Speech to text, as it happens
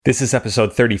This is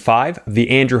episode 35 of the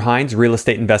Andrew Hines Real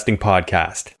Estate Investing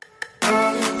Podcast.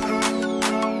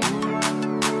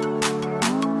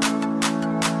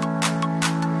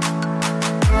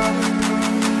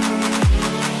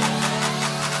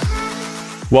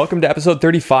 Welcome to episode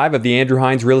 35 of the Andrew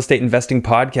Hines Real Estate Investing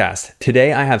Podcast.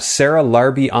 Today I have Sarah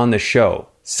Larbi on the show.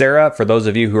 Sarah, for those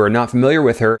of you who are not familiar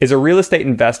with her, is a real estate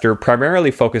investor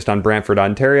primarily focused on Brantford,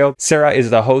 Ontario. Sarah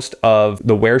is the host of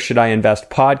the Where Should I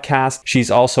Invest podcast. She's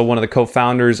also one of the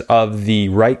co-founders of the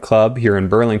Right Club here in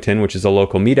Burlington, which is a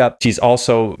local meetup. She's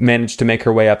also managed to make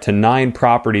her way up to 9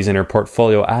 properties in her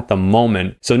portfolio at the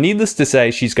moment. So needless to say,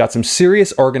 she's got some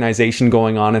serious organization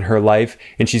going on in her life,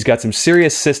 and she's got some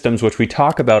serious systems, which we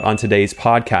talk about on today's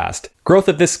podcast. Growth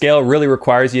at this scale really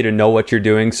requires you to know what you're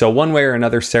doing. So one way or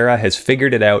another, Sarah has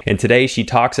figured it out. And today she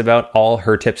talks about all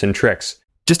her tips and tricks.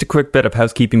 Just a quick bit of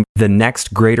housekeeping. The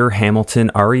next Greater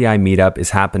Hamilton REI meetup is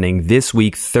happening this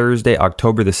week, Thursday,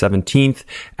 October the 17th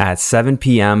at 7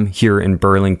 p.m. here in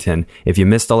Burlington. If you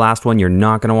missed the last one, you're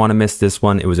not going to want to miss this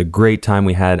one. It was a great time.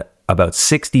 We had about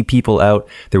 60 people out.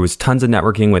 There was tons of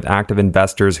networking with active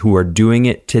investors who are doing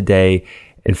it today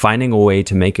and finding a way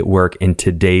to make it work in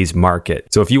today's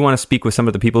market. So if you want to speak with some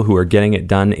of the people who are getting it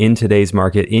done in today's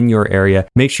market in your area,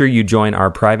 make sure you join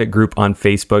our private group on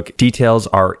Facebook. Details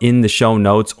are in the show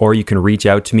notes, or you can reach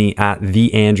out to me at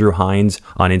The Andrew Hines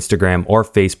on Instagram or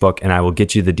Facebook, and I will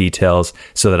get you the details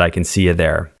so that I can see you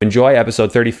there. Enjoy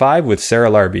episode 35 with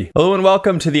Sarah Larbi. Hello and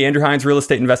welcome to the Andrew Hines Real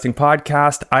Estate Investing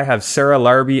Podcast. I have Sarah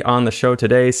Larbi on the show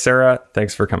today. Sarah,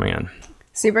 thanks for coming in.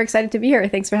 Super excited to be here.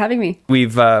 Thanks for having me.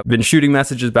 We've been shooting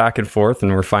messages back and forth,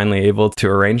 and we're finally able to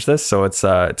arrange this. So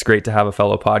it's great to have a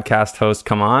fellow podcast host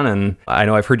come on. And I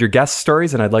know I've heard your guest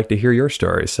stories, and I'd like to hear your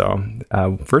stories. So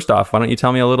first off, why don't you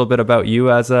tell me a little bit about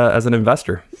you as an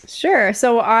investor? Sure.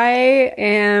 So I've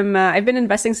been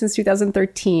investing since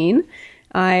 2013.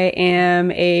 I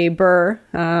am a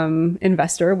BRRRR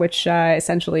investor, which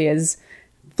essentially is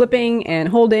flipping and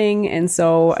holding. And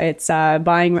so it's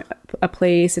buying a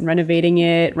place and renovating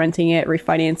it, renting it,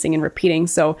 refinancing and repeating.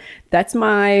 So that's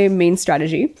my main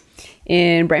strategy.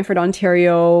 In Brantford,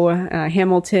 Ontario,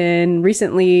 Hamilton,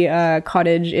 recently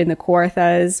cottage in the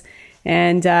Kawarthas,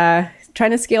 and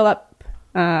trying to scale up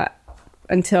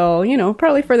until,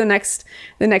 probably for the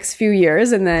next few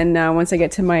years. And then once I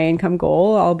get to my income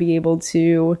goal, I'll be able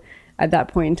to, at that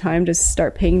point in time, just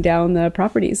start paying down the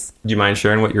properties. Do you mind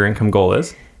sharing what your income goal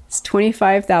is? It's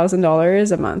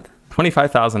 $25,000 a month.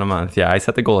 $25,000 a month. Yeah, I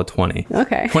set the goal at 20.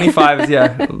 Okay. 25 is,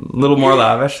 a little more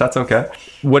lavish. That's okay.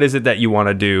 What is it that you want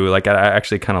to do? Like, I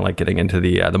actually kind of like getting into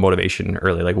the motivation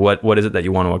early. Like, what is it that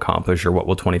you want to accomplish, or what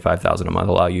will $25,000 a month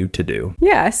allow you to do?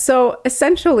 Yeah. So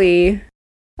essentially,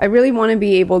 I really want to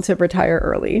be able to retire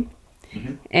early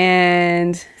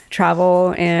and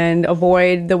travel and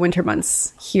avoid the winter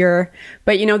months here.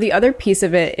 But the other piece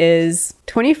of it is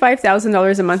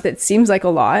 $25,000 a month. It seems like a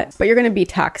lot, but you're going to be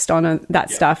taxed on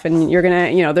that stuff, and you're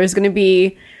going to, there's going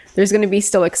to be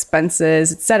still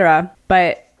expenses, etc.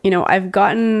 But I've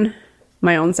gotten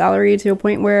my own salary to a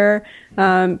point where,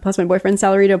 plus my boyfriend's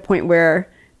salary to a point where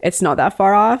it's not that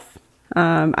far off.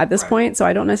 At this point, so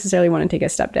I don't necessarily want to take a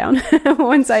step down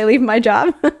once I leave my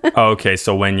job. Okay,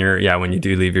 so when you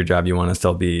do leave your job, you want to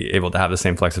still be able to have the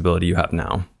same flexibility you have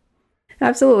now.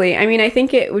 Absolutely. I mean, I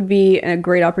think it would be a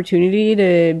great opportunity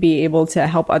to be able to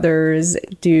help others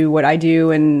do what I do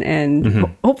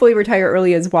and hopefully retire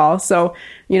early as well. So,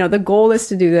 the goal is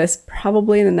to do this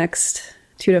probably in the next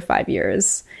 2 to 5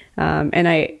 years. And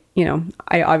I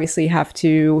obviously have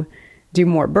to do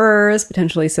more BRRRRs,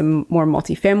 potentially some more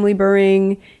multifamily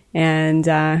BRRRRing,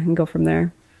 and go from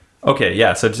there. Okay,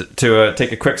 yeah. So to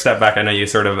take a quick step back, I know you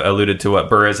sort of alluded to what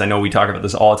BRRRR is. I know we talk about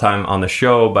this all the time on the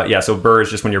show, but yeah, so BRRRR is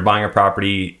just when you're buying a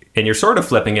property and you're sort of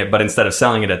flipping it, but instead of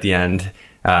selling it at the end,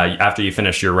 after you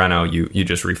finish your reno, you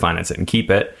just refinance it and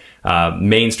keep it.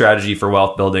 Main strategy for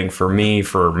wealth building for me,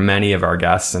 for many of our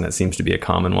guests, and it seems to be a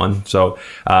common one. So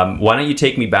why don't you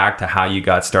take me back to how you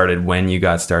got started, when you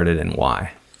got started, and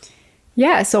why?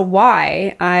 Yeah, so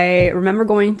why? I remember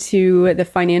going to the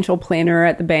financial planner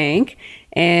at the bank,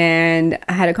 and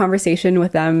I had a conversation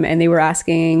with them, and they were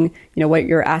asking, what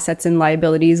your assets and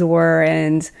liabilities were.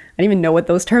 And I didn't even know what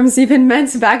those terms even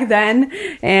meant back then.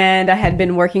 And I had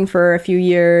been working for a few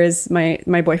years, my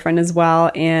boyfriend as well,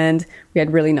 and we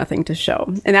had really nothing to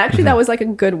show. And actually that was like a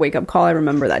good wake up call. I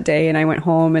remember that day, and I went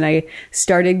home and I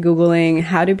started Googling,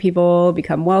 how do people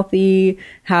become wealthy?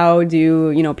 How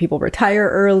do, people retire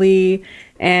early?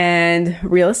 And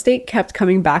real estate kept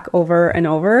coming back over and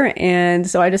over. And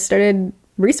so I just started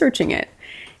researching it.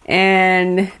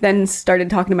 And then started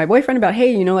talking to my boyfriend about,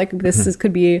 hey, like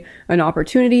could be an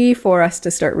opportunity for us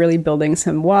to start really building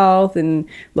some wealth and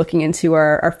looking into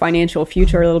our financial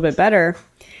future a little bit better.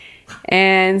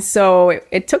 And so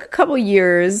it took a couple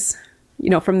years,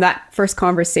 from that first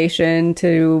conversation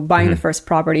to buying the first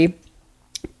property.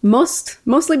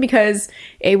 Mostly because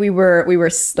we were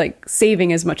like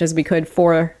saving as much as we could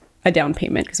for a down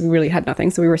payment because we really had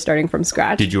nothing. So we were starting from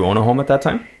scratch. Did you own a home at that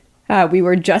time? We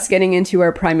were just getting into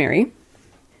our primary.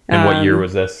 And what year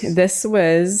was this? This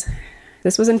was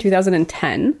in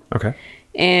 2010. Okay.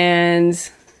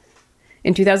 And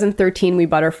in 2013, we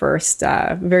bought our first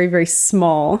very, very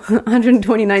small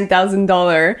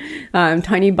 $129,000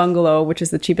 tiny bungalow, which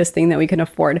is the cheapest thing that we can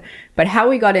afford. But how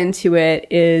we got into it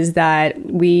is that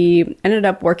we ended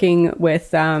up working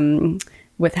with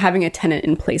having a tenant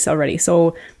in place already.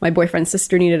 So my boyfriend's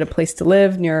sister needed a place to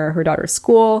live near her daughter's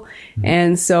school.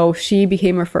 And so she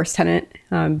became her first tenant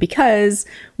because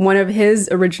one of his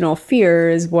original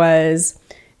fears was,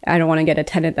 I don't want to get a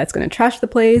tenant that's going to trash the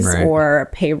place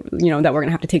or pay, that we're going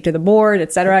to have to take to the board,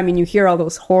 etc. I mean, you hear all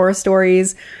those horror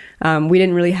stories. We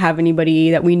didn't really have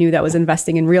anybody that we knew that was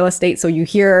investing in real estate. So you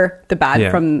hear the bad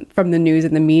from the news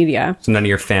and the media. So none of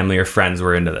your family or friends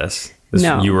were into this?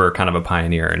 No. You were kind of a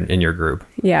pioneer in your group.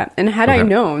 Yeah. And had I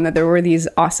known that there were these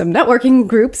awesome networking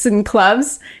groups and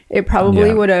clubs, it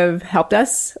probably would have helped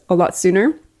us a lot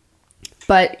sooner.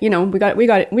 But, we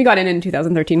got in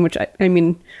 2013, which I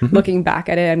mean, looking back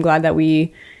at it, I'm glad that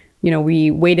we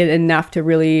waited enough to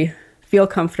really feel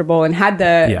comfortable and had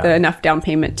the enough down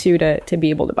payment too to be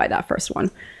able to buy that first one.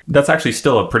 That's actually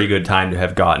still a pretty good time to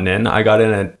have gotten in. I got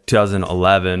in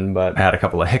 2011, but I had a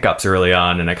couple of hiccups early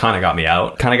on and it kind of got me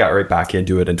out. Kind of got right back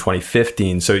into it in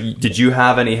 2015. So did you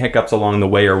have any hiccups along the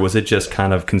way or was it just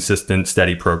kind of consistent,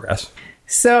 steady progress?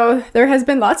 So there has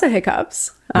been lots of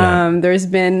hiccups. There's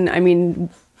been,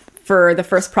 for the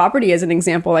first property as an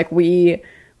example, like we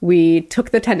took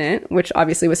the tenant, which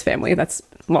obviously was family. That's,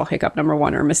 hiccup number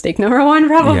one or mistake number one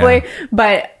probably. Yeah.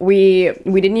 But we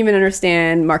didn't even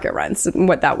understand market rents and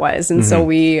what that was. And so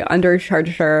we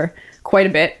undercharged her quite a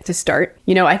bit to start.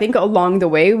 I think along the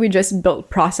way, we just built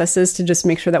processes to just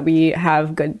make sure that we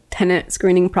have good tenant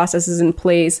screening processes in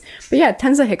place. But yeah,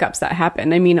 tons of hiccups that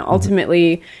happen. I mean,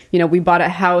 ultimately, we bought a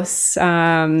house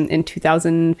in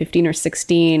 2015 or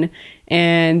 16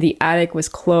 and the attic was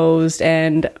closed,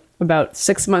 and about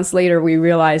 6 months later, we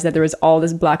realized that there was all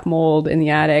this black mold in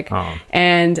the attic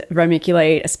and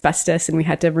vermiculite, asbestos, and we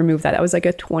had to remove that. That was like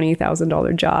a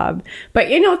 $20,000 job. But,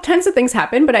 tons of things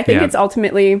happen. But I think it's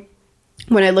ultimately,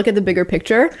 when I look at the bigger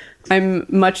picture, I'm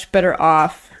much better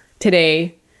off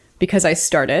today because I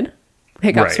started,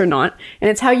 hiccups or not.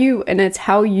 And it's how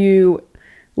you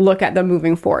look at them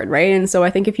moving forward, right? And so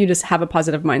I think if you just have a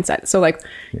positive mindset. So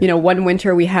one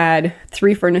winter we had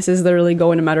 3 furnaces literally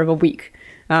go in a matter of a week.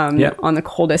 On the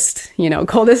coldest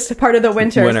part of the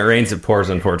winter. When it rains, it pours,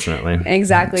 unfortunately.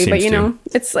 Exactly. But,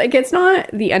 it's like, it's not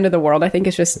the end of the world. I think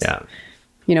it's just,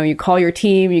 you call your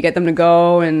team, you get them to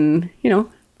go and,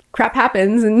 crap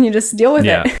happens and you just deal with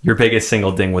it. Your biggest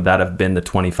single ding, would that have been the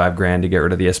 $25,000 to get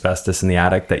rid of the asbestos in the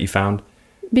attic that you found?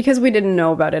 Because we didn't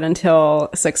know about it until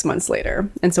 6 months later.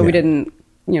 And so we didn't,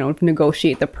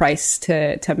 negotiate the price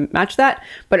to match that.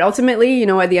 But ultimately,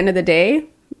 at the end of the day,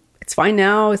 it's fine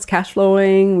now. It's cash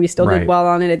flowing. We still did well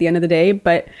on it at the end of the day.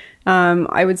 But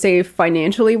I would say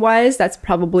financially wise, that's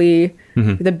probably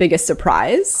the biggest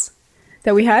surprise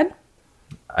that we had.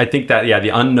 I think that, the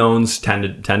unknowns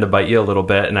tend to bite you a little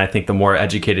bit. And I think the more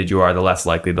educated you are, the less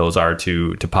likely those are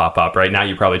to pop up. Right now,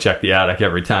 you probably check the attic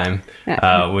every time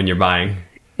when you're buying.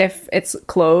 If it's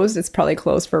closed, it's probably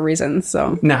closed for a reason.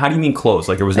 So now, how do you mean closed?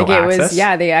 Like there was no access?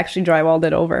 They actually drywalled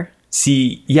it over.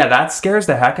 See, that scares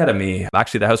the heck out of me.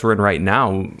 Actually, the house we're in right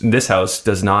now, this house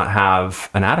does not have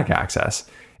an attic access.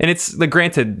 And it's,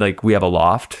 granted, we have a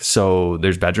loft, so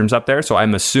there's bedrooms up there. So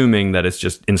I'm assuming that it's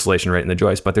just insulation right in the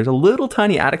joist. But there's a little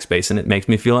tiny attic space, and it makes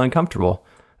me feel uncomfortable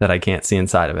that I can't see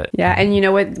inside of it. Yeah, and you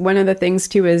know what? One of the things,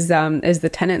 too, is the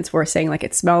tenants were saying,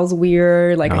 it smells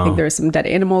weird. I think there's some dead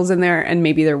animals in there, and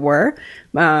maybe there were.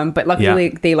 But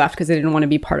luckily, they left because they didn't want to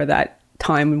be part of that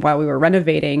time while we were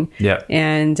renovating.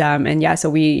 So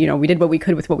we did what we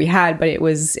could with what we had, but it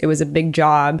was a big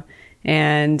job.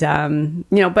 And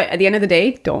but at the end of the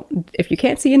day, if you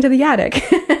can't see into the attic,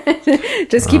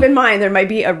 just keep in mind there might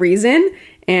be a reason.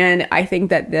 And I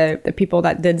think that the people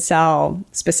that did sell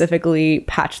specifically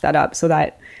patched that up so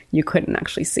that you couldn't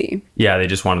actually see. Yeah, they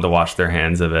just wanted to wash their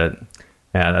hands of it.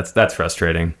 Yeah, that's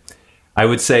frustrating. I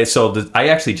would say so. I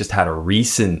actually just had a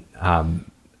recent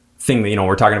thing that,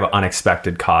 we're talking about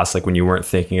unexpected costs, when you weren't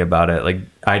thinking about it.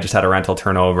 I just had a rental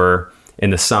turnover in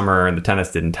the summer, and the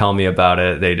tenants didn't tell me about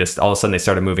it. They just, all of a sudden they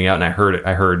started moving out, and I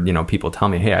heard, you know, people tell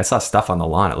me, hey, I saw stuff on the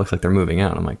lawn. It looks like they're moving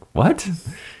out. I'm like, what?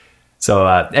 So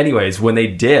anyways, when they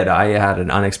did, I had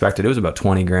an unexpected, it was about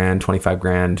 20 grand, 25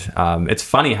 grand. It's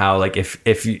funny how, like,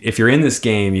 if you're in this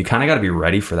game, you kind of got to be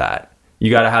ready for that. You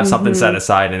got to have something set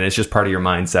aside, and it's just part of your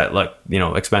mindset. Look, you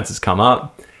know, expenses come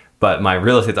up, but my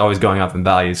real estate's always going up in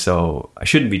value, so I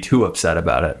shouldn't be too upset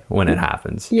about it when it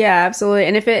happens. Yeah, absolutely.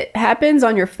 And if it happens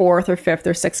on your fourth or fifth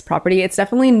or sixth property, it's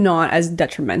definitely not as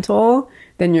detrimental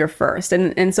than your first.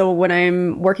 And so when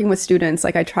I'm working with students,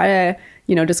 like, I try to,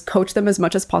 you know, just coach them as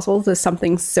much as possible to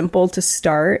something simple to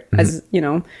start. As, you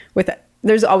know,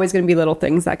 there's always going to be little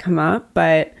things that come up,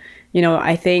 but, you know,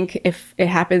 I think if it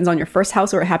happens on your first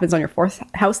house or it happens on your fourth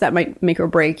house, that might make or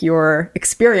break your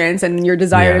experience and your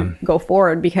desire to go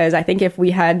forward. Because I think if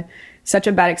we had such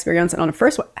a bad experience on the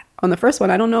first one,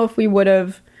 I don't know if we would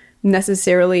have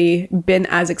necessarily been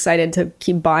as excited to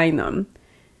keep buying them.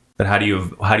 But how do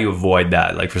you avoid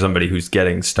that? Like, for somebody who's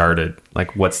getting started,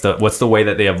 like, what's the way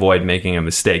that they avoid making a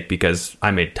mistake? Because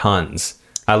I made tons.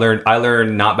 I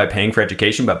learned not by paying for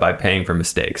education, but by paying for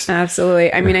mistakes.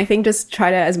 Absolutely. I mean, I think just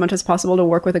try to, as much as possible, to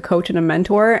work with a coach and a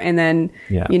mentor. And then,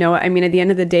 you know, I mean, at the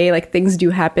end of the day, like, things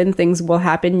do happen, things will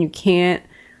happen. You can't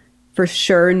for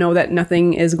sure know that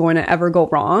nothing is going to ever go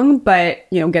wrong, but,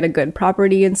 you know, get a good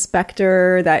property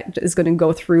inspector that is going to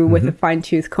go through with a fine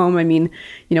tooth comb. I mean,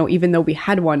 you know, even though we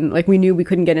had one, like, we knew we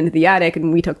couldn't get into the attic,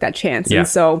 and we took that chance. And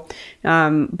so,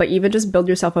 but even just build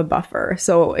yourself a buffer.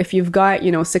 So if you've got,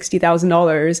 you know,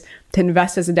 $60,000 to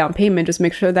invest as a down payment, just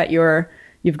make sure that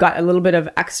you've got a little bit of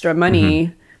extra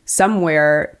money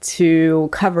somewhere to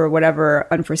cover whatever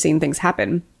unforeseen things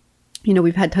happen. You know,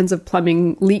 we've had tons of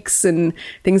plumbing leaks and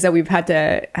things that we've had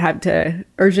to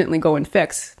urgently go and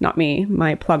fix. Not me,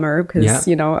 my plumber, because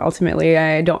you know, ultimately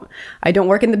I don't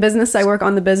work in the business. I work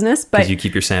on the business, but you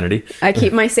keep your sanity. I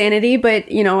keep my sanity,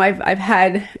 but, you know, I've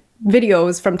had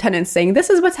videos from tenants saying,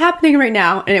 "This is what's happening right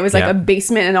now," and it was like a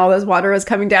basement, and all this water was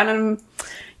coming down, and,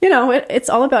 you know, it's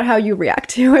all about how you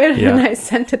react to it. And I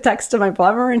sent a text to my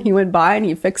plumber, and he went by and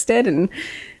he fixed it, and,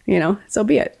 you know, so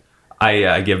be it.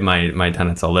 I give my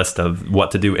tenants a list of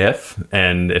what to do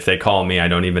and if they call me, I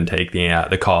don't even take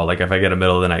the call. Like, if I get a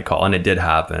middle of the night call, and it did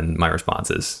happen, my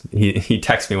response is, he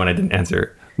texts me when I didn't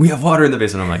answer, "We have water in the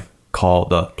basement." I'm like, "Call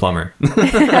the plumber."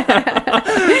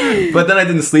 But then I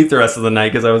didn't sleep the rest of the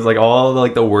night, because I was like, all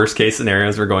the worst case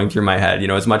scenarios were going through my head. You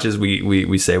know, as much as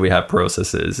we say we have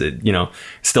processes, it, you know,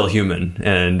 still human,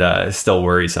 and still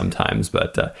worry sometimes,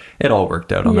 but it all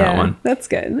worked out on that one. That's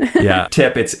good.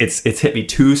 Tip, it's hit me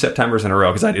 2 Septembers in a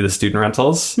row, because I do the student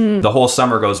rentals. The whole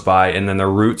summer goes by, and then the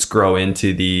roots grow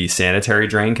into the sanitary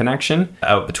drain connection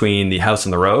out between the house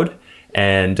and the road.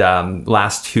 And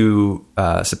last 2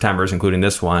 Septembers, including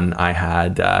this one, I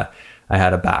had a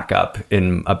backup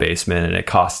in a basement, and it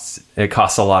costs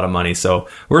a lot of money. So,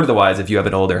 word of the wise, if you have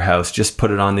an older house, just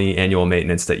put it on the annual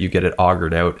maintenance that you get it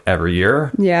augured out every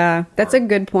year. Yeah, that's a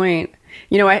good point.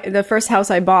 You know, the first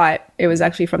house I bought, it was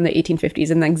actually from the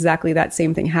 1850s, and exactly that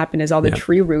same thing happened, is all the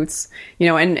tree roots, you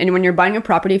know, and when you're buying a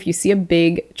property, if you see a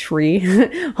big tree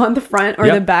on the front or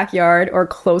the backyard or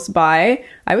close by,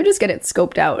 I would just get it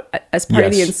scoped out as part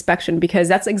of the inspection, because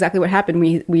that's exactly what happened.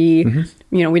 We you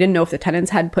know, we didn't know if the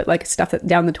tenants had put, like, stuff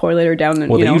down the toilet or down the,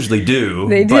 well, they usually do.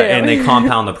 They do. And they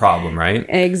compound the problem, right?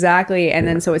 Exactly. And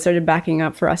then so it started backing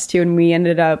up for us too, and we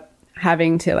ended up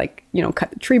having to, like, you know, cut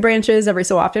the tree branches every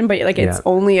so often, but, like, it's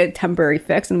only a temporary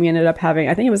fix, and we ended up having,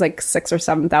 I think it was like $6,000 or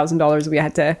 $7,000 we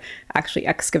had to actually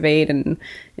excavate, and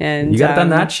you got it done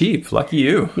that cheap. Lucky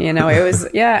you. You know, it was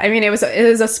I mean, it was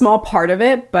a small part of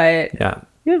it, but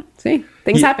see,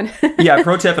 things happen.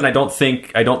 Pro tip, and I don't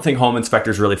think home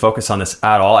inspectors really focus on this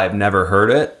at all. I've never heard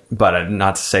it, but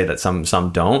not to say that some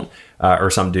don't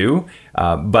or some do,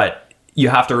 but you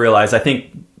have to realize, I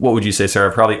think, what would you say,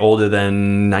 Sarah? Probably older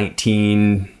than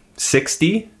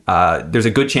 1960. There's a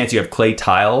good chance you have clay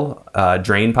tile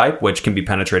drain pipe, which can be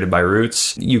penetrated by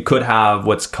roots. You could have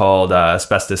what's called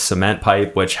asbestos cement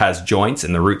pipe, which has joints,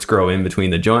 and the roots grow in between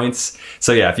the joints.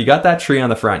 So if you got that tree on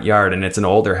the front yard and it's an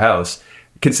older house,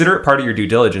 consider it part of your due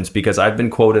diligence, because I've been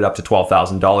quoted up to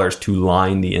 $12,000 to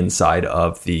line the inside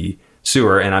of the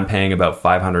sewer, and I'm paying about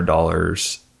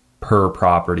 $500 per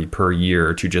property per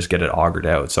year to just get it augured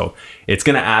out. So it's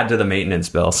going to add to the maintenance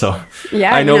bill. So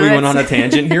I know we went on a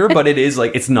tangent here, but it is,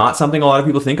 like, it's not something a lot of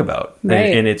people think about.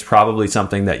 Right. And it's probably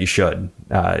something that you should,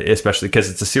 especially because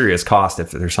it's a serious cost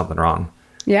if there's something wrong.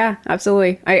 Yeah,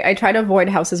 absolutely. I try to avoid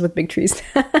houses with big trees.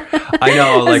 I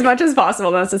know, as much as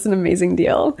possible. That's just an amazing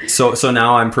deal. So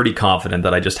now I'm pretty confident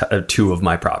that I just have 2 of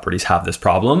my properties have this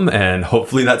problem, and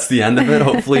hopefully that's the end of it.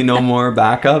 Hopefully no more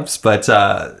backups. But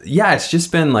yeah, it's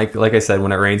just been like I said,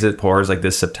 when it rains, it pours. Like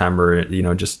this September, and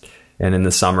in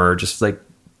the summer, just like,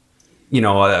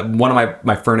 one of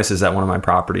my furnaces at one of my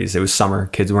properties, it was summer,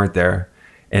 kids weren't there.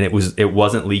 And it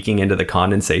wasn't leaking into the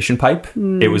condensation pipe.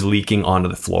 It was leaking onto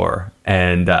the floor.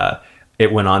 And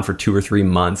it went on for 2 or 3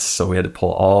 months. So we had to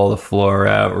pull all the floor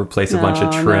out, replace a bunch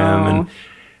of trim. No.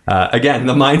 And again,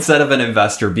 the mindset of an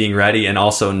investor, being ready, and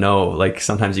also know, like,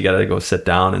 sometimes you got to go sit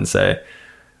down and say,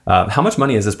 how much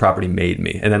money has this property made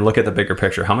me? And then look at the bigger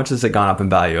picture. How much has it gone up in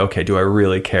value? Okay, do I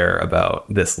really care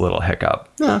about this little hiccup?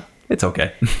 It's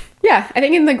okay. Yeah, I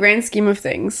think in the grand scheme of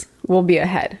things, we'll be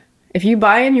ahead. If you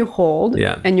buy and you hold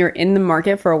and you're in the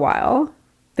market for a while,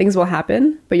 things will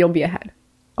happen, but you'll be ahead.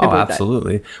 Oh,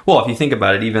 absolutely. That. Well, if you think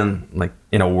about it, even like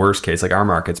in a worst case, like our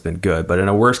market's been good, but in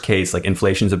a worst case, like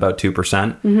inflation's about 2%.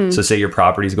 Mm-hmm. So say your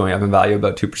property's going up in value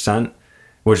about 2%,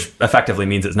 which effectively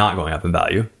means it's not going up in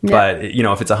value. Yeah. But,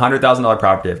 if it's a $100,000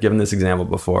 property, I've given this example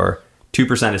before,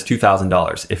 2% is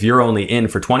 $2,000. If you're only in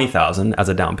for $20,000 as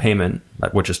a down payment,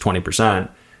 which is 20%,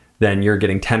 then you're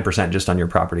getting 10% just on your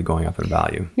property going up in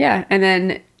value. Yeah. And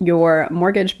then your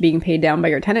mortgage being paid down by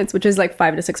your tenants, which is like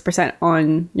 5 to 6%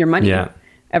 on your money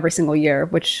every single year,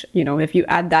 which, if you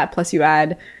add that, plus you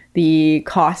add the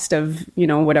cost of,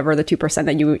 whatever the 2%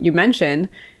 that you mentioned,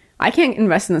 I can't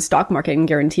invest in the stock market and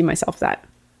guarantee myself that.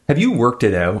 Have you worked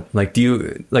it out? Like, do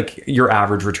you, like, your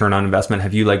average return on investment,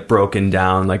 have you like broken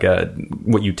down like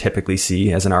what you typically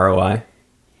see as an ROI?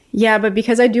 Yeah, but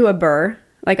because I do a BRRRR,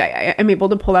 like I'm able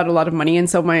to pull out a lot of money, and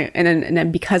so and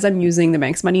then because I'm using the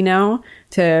bank's money now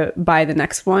to buy the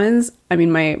next ones, I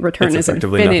mean my return is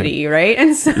infinity, nothing. Right?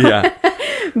 And so,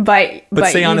 but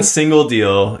say on a single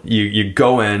deal, you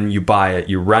go in, you buy it,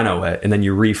 you reno it, and then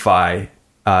you refi.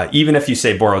 Even if you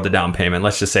say borrowed the down payment,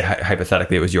 let's just say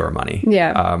hypothetically it was your money.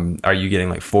 Yeah. Are you getting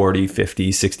like 40,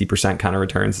 50, 60% kind of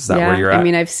returns? Is that where you're at? I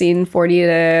mean, I've seen 40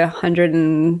 to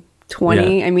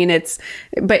 120. Yeah. I mean,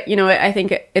 but I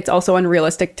think it's also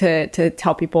unrealistic to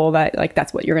tell people that like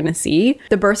that's what you're going to see.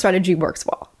 The BRRRR strategy works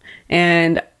well.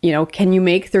 And, can you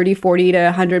make 30, 40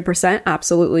 to 100%?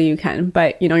 Absolutely you can.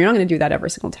 But, you're not going to do that every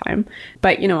single time.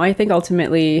 But, I think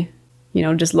ultimately,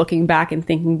 just looking back and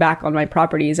thinking back on my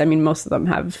properties, I mean, most of them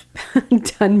have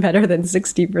done better than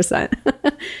 60%.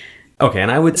 Okay,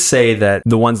 and I would say that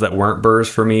the ones that weren't BRRRRs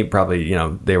for me, probably,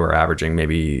 they were averaging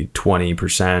maybe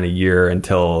 20% a year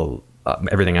until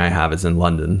everything I have is in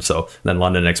London. So then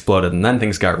London exploded and then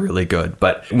things got really good.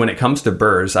 But when it comes to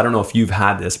BRRRRs, I don't know if you've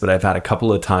had this, but I've had a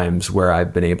couple of times where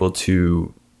I've been able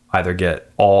to either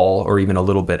get all or even a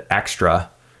little bit extra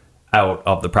out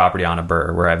of the property on a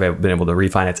BRRRR, where I've been able to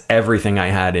refinance everything I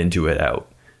had into it out.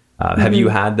 Have you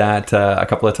had that a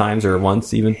couple of times or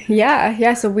once even?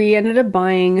 Yeah. So we ended up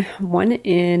buying one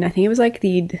in, I think it was like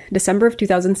the December of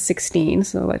 2016.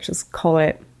 So let's just call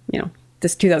it,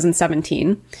 this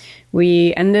 2017.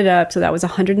 We ended up, so that was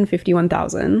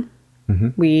 151,000. Mm-hmm.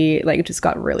 We just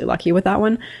got really lucky with that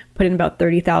one, put in about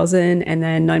 30,000, and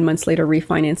then 9 months later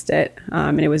refinanced it.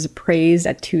 And it was appraised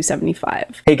at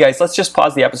 275. Hey guys, let's just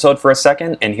pause the episode for a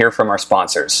second and hear from our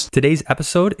sponsors. Today's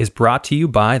episode is brought to you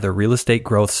by the Real Estate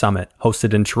Growth Summit,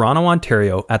 hosted in Toronto,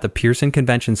 Ontario at the Pearson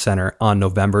Convention Center on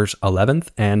November 11th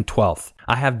and 12th.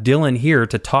 I have Dylan here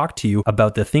to talk to you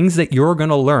about the things that you're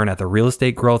going to learn at the Real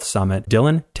Estate Growth Summit.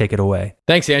 Dylan, take it away.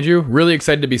 Thanks, Andrew. Really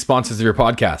excited to be sponsors of your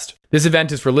podcast. This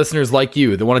event is for listeners like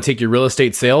you that want to take your real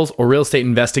estate sales or real estate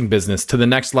investing business to the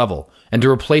next level and to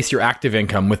replace your active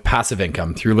income with passive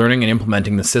income through learning and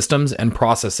implementing the systems and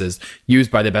processes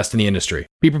used by the best in the industry.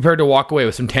 Be prepared to walk away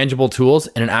with some tangible tools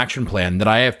and an action plan that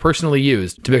I have personally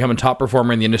used to become a top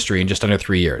performer in the industry in just under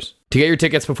 3 years. To get your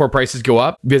tickets before prices go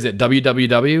up, visit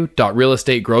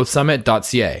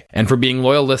www.realestategrowthsummit.ca. And for being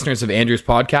loyal listeners of Andrew's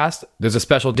podcast, there's a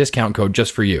special discount code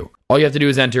just for you. All you have to do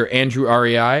is enter Andrew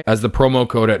REI as the promo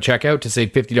code at checkout to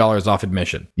save $50 off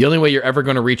admission. The only way you're ever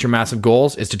going to reach your massive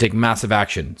goals is to take massive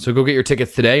action. So go get your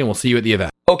tickets today and we'll see you at the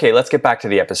event. Okay, let's get back to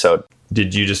the episode.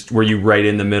 Were you right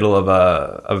in the middle of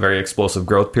a very explosive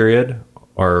growth period?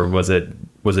 Or was it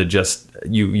just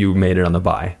you made it on the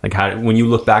buy? Like when you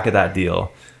look back at that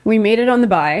deal? We made it on the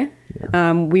buy.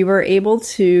 Yeah. We were able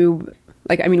to,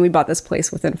 we bought this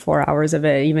place within 4 hours of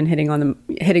it even hitting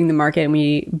the market, and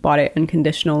we bought it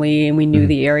unconditionally, and we knew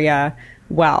the area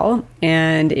well,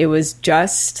 and it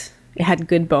had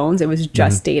good bones. It was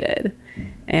just dated,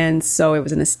 and so it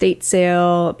was an estate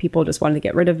sale. People just wanted to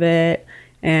get rid of it,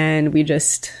 and we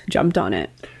just jumped on it.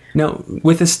 Now,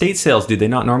 with estate sales, do they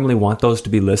not normally want those to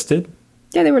be listed?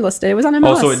 Yeah, they were listed. It was on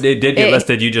MLS. Oh, so it did get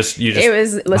listed. You just it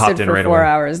was listed hopped in for right 4 away.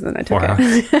 hours, then I took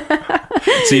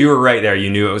it. So you were right there. You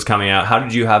knew it was coming out. How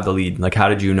did you have the lead? Like, how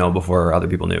did you know before other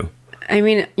people knew? I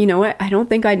mean, you know what? I don't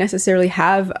think I necessarily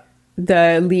have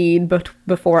the lead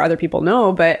before other people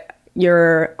know, but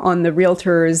you're on the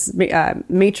realtor's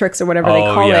matrix or whatever they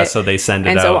call it. So they send it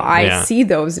out. And so I see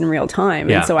those in real time.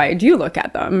 Yeah. And so I do look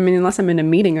at them. I mean, unless I'm in a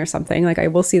meeting or something, like I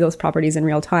will see those properties in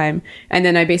real time. And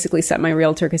then I basically set my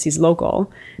realtor, because he's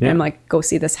local, and I'm like, go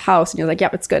see this house. And you're like,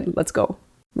 yep, it's good. Let's go.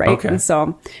 Right. Okay. And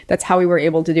so that's how we were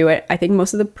able to do it. I think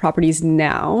most of the properties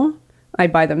now, I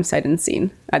buy them sight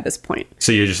unseen at this point.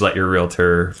 So you just let your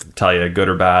realtor tell you good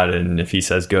or bad, and if he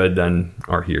says good, then,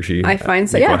 or he or she, I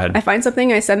find go ahead. I find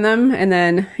something, I send them, and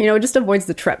then it just avoids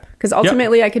the trip, because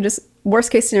ultimately I could just, worst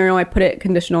case scenario, I put it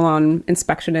conditional on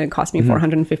inspection and it cost me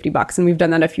 $450, and we've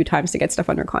done that a few times to get stuff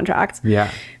under contract.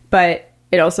 Yeah, but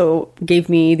it also gave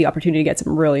me the opportunity to get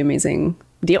some really amazing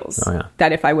deals. Oh, yeah.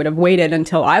 That if I would have waited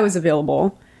until I was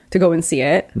available to go and see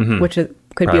it, which could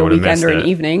Probably be a would've weekend missed or an it.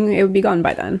 evening, it would be gone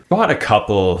by then. bought a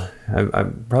couple.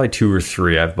 I've probably 2 or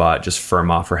 3 I've bought just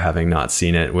firm offer having not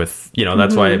seen it. With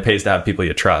that's why it pays to have people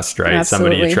you trust, right?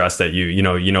 Absolutely. Somebody you trust that you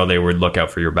know they would look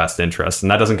out for your best interest, and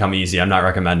that doesn't come easy. I'm not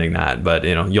recommending that, but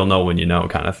you'll know when you know,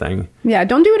 kind of thing. Yeah,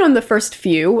 don't do it on the first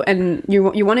few, and you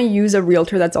want to use a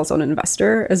realtor that's also an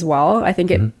investor as well. I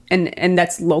think it and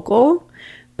that's local.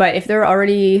 But if they're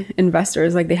already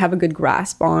investors, like they have a good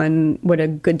grasp on what a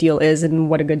good deal is and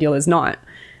what a good deal is not.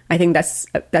 I think that's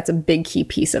a big key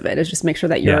piece of it, is just make sure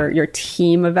that your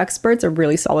team of experts are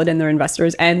really solid in their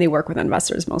investors, and they work with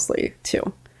investors mostly too.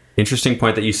 Interesting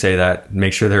point that you say that.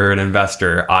 Make sure they're an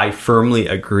investor. I firmly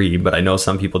agree, but I know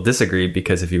some people disagree,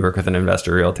 because if you work with an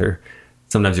investor realtor,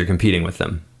 sometimes you're competing with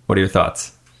them. What are your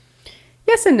thoughts?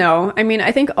 Yes and no. I mean,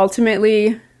 I think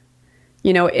ultimately,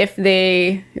 if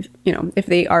they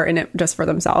are in it just for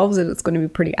themselves, it's going to be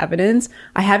pretty evident.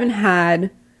 I haven't had,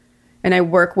 and I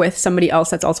work with somebody else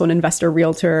that's also an investor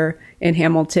realtor in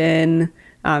Hamilton,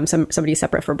 somebody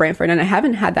separate for Brantford, and I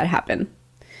haven't had that happen.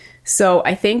 So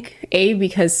I think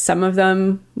because some of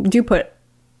them do put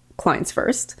clients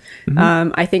first.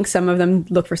 I think some of them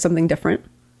look for something different.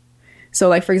 So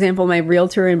like, for example, my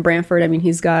realtor in Brantford, I mean,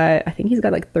 he's got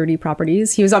like 30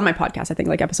 properties. He was on my podcast, I think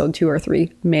like episode 2 or 3,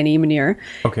 Manny Munir.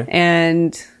 Okay.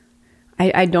 And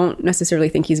I don't necessarily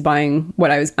think he's buying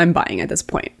what I'm buying at this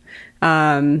point.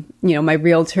 My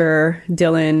realtor,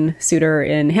 Dylan Suter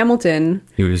in Hamilton.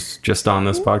 He was just on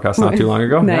this podcast not too long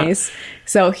ago. Nice. Yeah.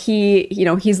 So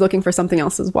he's looking for something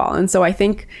else as well. And so I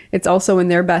think it's also in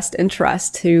their best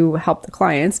interest to help the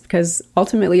clients, because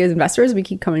ultimately as investors, we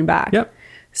keep coming back. Yep.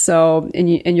 So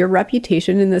in your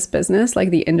reputation in this business, like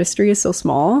the industry is so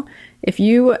small, if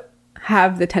you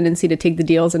have the tendency to take the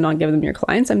deals and not give them your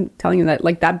clients, I'm telling you that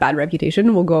like that bad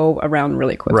reputation will go around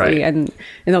really quickly. Right. And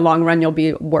in the long run, you'll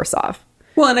be worse off.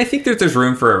 Well, and I think there's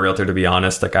room for a realtor, to be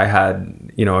honest. Like I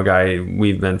had, a guy,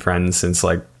 we've been friends since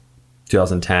like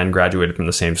 2010, graduated from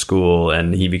the same school,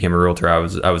 and he became a realtor. I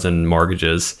was in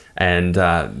mortgages, and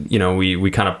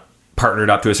we kind of partnered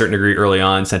up to a certain degree early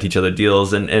on, sent each other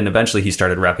deals, and eventually he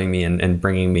started repping me and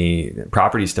bringing me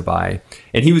properties to buy.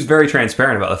 And he was very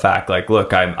transparent about the fact, like,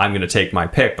 look, I'm going to take my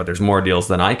pick, but there's more deals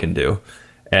than I can do,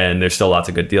 and there's still lots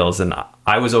of good deals. And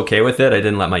I was okay with it. I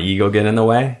didn't let my ego get in the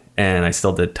way, and I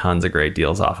still did tons of great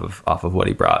deals off of what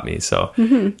he brought me. So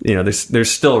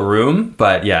there's still room,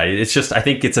 but yeah, it's just, I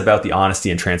think it's about the honesty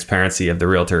and transparency of the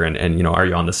realtor, and are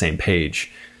you on the same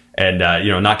page? And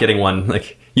not getting one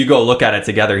like, you go look at it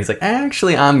together. He's like,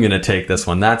 actually, I'm going to take this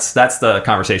one. That's the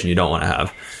conversation you don't want to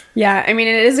have. Yeah. I mean,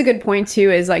 it is a good point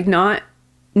too, is like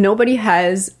nobody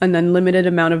has an unlimited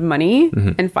amount of money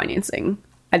and financing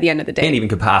at the end of the day. And even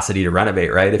capacity to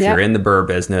renovate, right? If you're in the BRRRR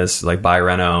business, like buy,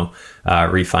 reno,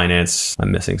 refinance,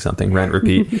 I'm missing something, rent,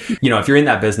 repeat. If you're in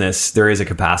that business, there is a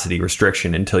capacity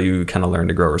restriction until you kind of learn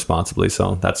to grow responsibly.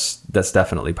 So that's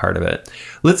definitely part of it.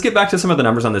 Let's get back to some of the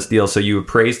numbers on this deal. So you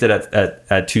appraised it at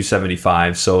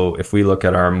 275. So if we look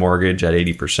at our mortgage at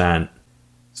 80%,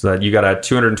 so that you got a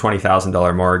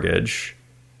 $220,000 mortgage.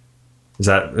 Is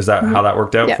that how that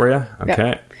worked out for you? Okay.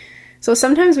 Yeah. So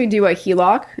sometimes we do a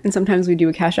HELOC and sometimes we do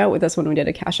a cash out. With this one, we did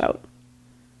a cash out.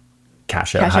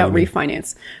 Cash out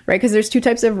refinance, right? Because there's 2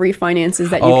 types of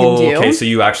refinances that you can do. Okay. So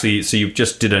you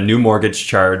just did a new mortgage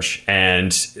charge,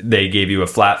 and they gave you a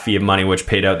flat fee of money, which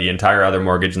paid out the entire other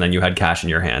mortgage, and then you had cash in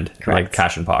your hand, correct? Like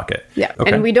cash in pocket. Yeah.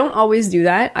 Okay. And we don't always do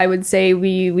that. I would say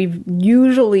we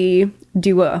usually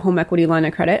do a home equity line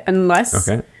of credit unless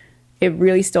it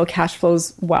really still cash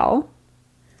flows well,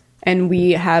 and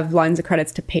we have lines of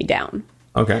credits to pay down.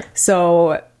 Okay.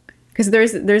 So Because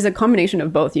there's a combination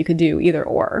of both. You could do either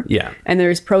or. Yeah. And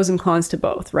there's pros and cons to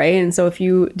both, right? And so if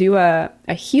you do a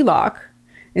HELOC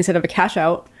instead of a cash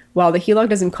out, well, the HELOC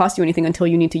doesn't cost you anything until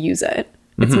you need to use it.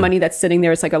 It's money that's sitting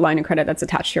there. It's like a line of credit that's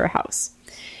attached to your house.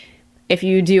 If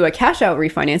you do a cash out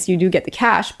refinance, you do get the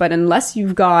cash, but unless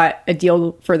you've got a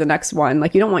deal for the next one,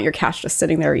 like you don't want your cash just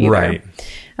sitting there either. Right.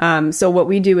 So what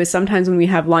we do is sometimes when we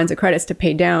have lines of credits to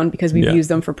pay down because we've used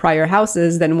them for prior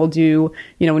houses, then we'll do,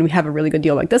 when we have a really good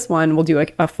deal like this one, we'll do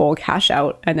a full cash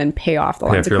out and then pay off the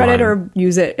lines of credit or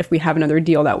use it if we have another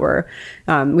deal that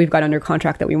we've got under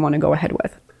contract that we want to go ahead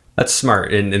with. That's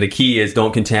smart. And the key is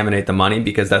don't contaminate the money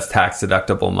because that's tax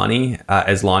deductible money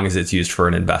as long as it's used for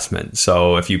an investment.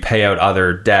 So if you pay out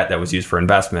other debt that was used for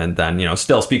investment, then,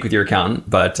 still speak with your accountant,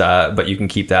 but you can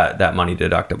keep that money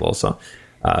deductible. So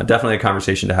definitely a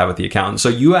conversation to have with the accountant. So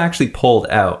you actually pulled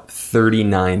out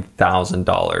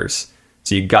 $39,000.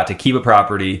 So you got to keep a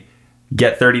property,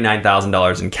 get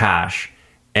 $39,000 in cash.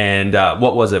 And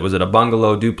what was it? Was it a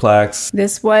bungalow, duplex?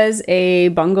 This was a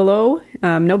bungalow,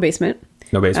 no basement.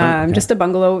 No basement? Okay. Just a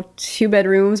bungalow, 2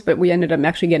 bedrooms, but we ended up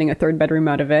actually getting a 3rd bedroom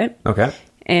out of it. Okay.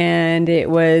 And it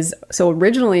was, so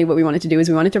originally what we wanted to do is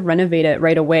we wanted to renovate it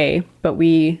right away. But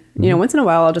we, once in a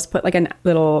while, I'll just put like a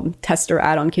little tester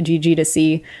ad on Kijiji to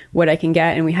see what I can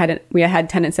get. And we had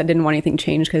tenants that didn't want anything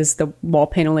changed because the wall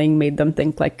paneling made them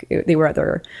think like they were at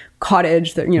their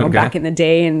cottage, back in the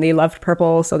day, and they loved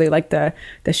purple. So they liked the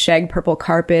shag purple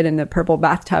carpet and the purple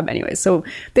bathtub. Anyways, so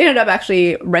they ended up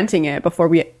actually renting it before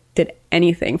we did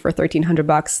anything for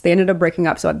 $1,300. They ended up breaking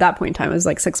up. So at that point in time, it was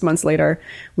like 6 months later,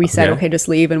 we said, okay, just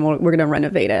leave and we're going to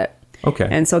renovate it. Okay.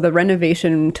 And so the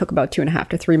renovation took about 2.5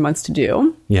 to 3 months to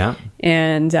do. Yeah.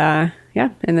 And and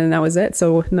then that was it.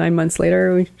 So 9 months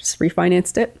later, we just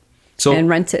refinanced it and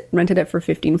rented it for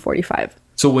 $1,545.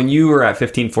 So when you were at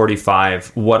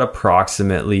 $1,545, what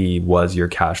approximately was your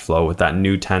cash flow with that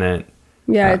new tenant?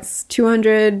 Yeah, it's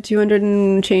 200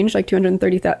 and change, like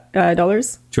 $230.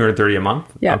 $230 a month?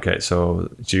 Yeah. Okay,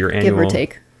 so your annual, give or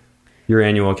take. Your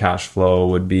annual cash flow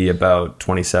would be about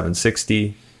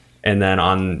 $2,760. And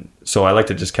then so I like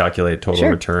to just calculate total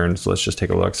return. So let's just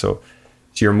take a look. So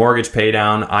your mortgage pay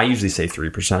down, I usually say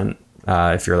 3%.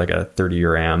 If you're like a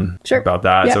 30-year AM, about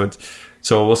that. Yeah.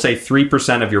 So we'll say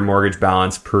 3% of your mortgage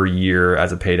balance per year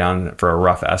as a pay down for a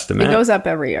rough estimate. It goes up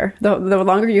every year. The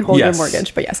longer you hold your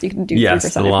mortgage, but yes, you can do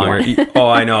 3% the longer. if you want. Oh,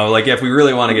 I know. Like if we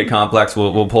really want to get complex,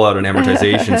 we'll pull out an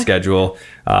amortization schedule.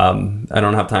 I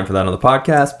don't have time for that on the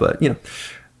podcast, but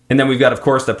And then we've got, of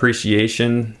course, the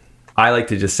appreciation. I like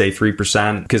to just say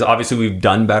 3% because obviously we've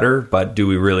done better, but do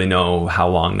we really know how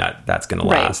long that's going to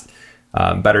last?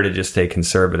 Better to just stay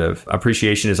conservative.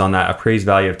 Appreciation is on that appraised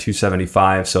value of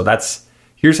 $275. So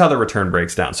here's how the return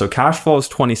breaks down. So cash flow is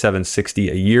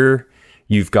 $2,760 a year.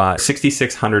 You've got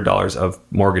 $6,600 of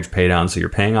mortgage pay down. So you're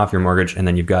paying off your mortgage, and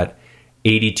then you've got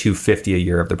 $8,250 a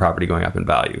year of the property going up in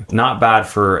value. Not bad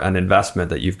for an investment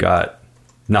that you've got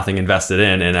nothing invested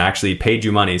in and actually paid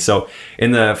you money. So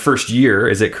in the first year,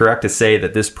 is it correct to say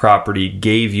that this property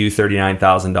gave you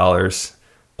 $39,000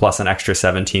 plus an extra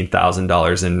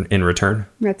 $17,000 in return?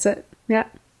 That's it. Yeah.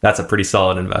 That's a pretty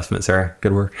solid investment, Sarah.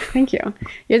 Good work. Thank you.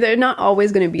 They're not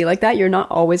always going to be like that. You're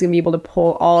not always going to be able to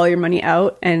pull all your money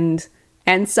out and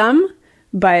some,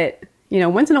 but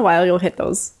once in a while you'll hit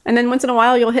those. And then once in a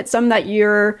while you'll hit some that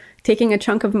you're taking a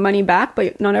chunk of money back,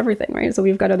 but not everything, right? So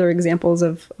we've got other examples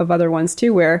of other ones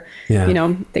too, where,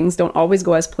 things don't always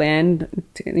go as planned.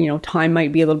 Time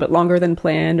might be a little bit longer than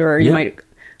planned, or you might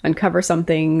uncover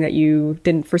something that you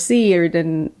didn't foresee or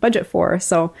didn't budget for.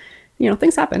 So,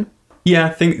 things happen. Yeah,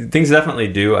 things definitely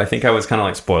do. I think I was kind of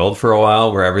like spoiled for a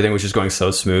while where everything was just going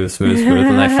so smooth.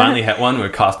 And I finally hit one where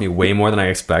it cost me way more than I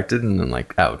expected. And I'm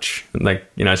like, ouch. And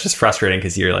it's just frustrating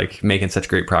because you're like making such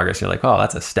great progress. You're like, oh,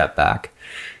 that's a step back.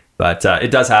 But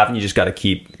it does happen. You just got to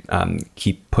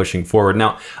keep pushing forward.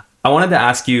 Now, I wanted to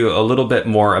ask you a little bit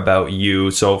more about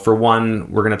you. So for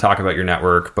one, we're going to talk about your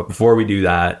network. But before we do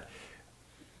that,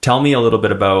 tell me a little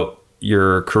bit about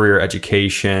your career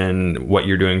education, what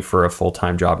you're doing for a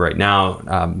full-time job right now,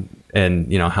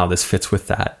 and how this fits with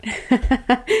that.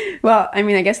 Well,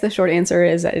 I guess the short answer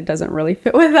is that it doesn't really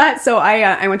fit with that. So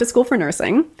I went to school for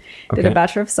nursing, did a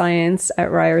Bachelor of Science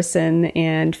at Ryerson,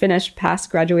 and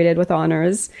graduated with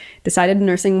honors. Decided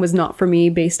nursing was not for me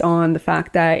based on the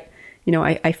fact that,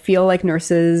 I feel like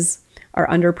nurses are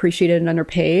underappreciated and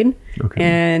underpaid. Okay.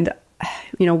 And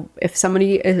if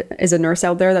somebody is a nurse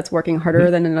out there that's working harder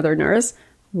than another nurse,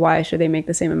 why should they make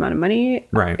the same amount of money?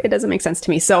 Right. It doesn't make sense to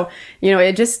me. So,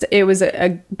 it was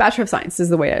a Bachelor of Science is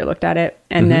the way I looked at it.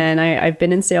 And then I've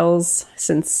been in sales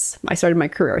since I started my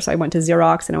career. So I went to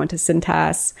Xerox and I went to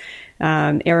Cintas,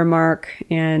 Aramark,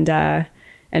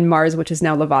 and Mars, which is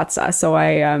now Lavazza. So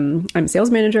I'm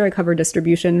sales manager. I cover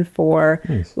distribution for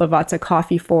Lavazza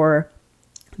Coffee for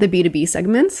the B2B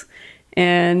segments.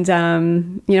 And,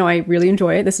 I really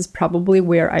enjoy it. This is probably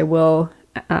where I will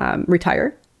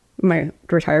retire. My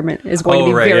retirement is going to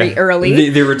be very early.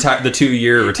 The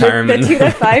 2-year retirement. The 2 to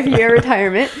 5 year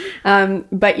retirement.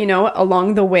 But,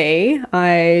 along the way,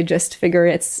 I just figure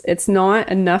it's not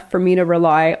enough for me to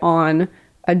rely on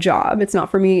a job. It's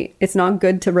not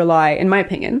good to rely, in my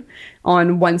opinion,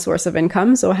 on one source of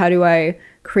income. So how do I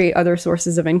create other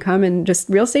sources of income? And just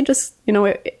real estate,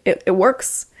 it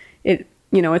works.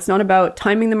 It's not about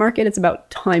timing the market. It's about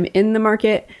time in the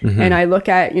market. And I look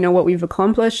at, what we've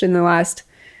accomplished in the last,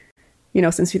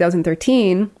 since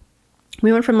 2013,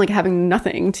 we went from like having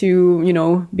nothing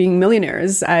to, being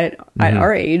millionaires at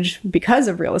our age because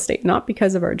of real estate, not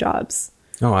because of our jobs.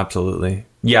 Oh, absolutely.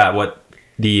 Yeah.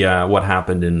 What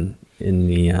happened in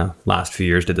the last few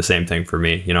years did the same thing for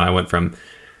me. I went from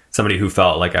somebody who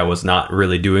felt like I was not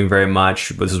really doing very much.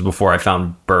 This was before I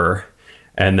found BRRRR.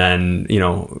 And then,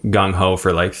 gung ho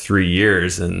for like 3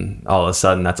 years. And all of a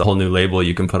sudden, that's a whole new label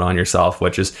you can put on yourself,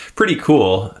 which is pretty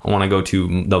cool. I want to go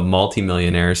to the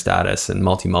multi-millionaire status and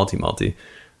multi.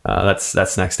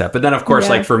 That's next step. But then, of course,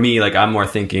 like for me, like I'm more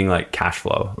thinking like cash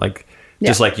flow, like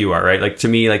just like you are, right? Like to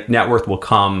me, like net worth will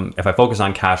come if I focus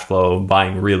on cash flow,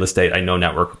 buying real estate. I know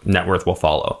net worth will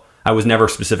follow. I was never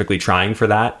specifically trying for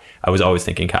that. I was always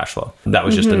thinking cash flow. That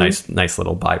was just a nice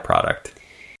little byproduct.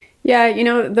 Yeah,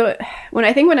 when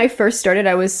I first started,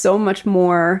 I was so much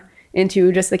more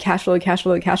into just the cash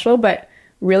flow. But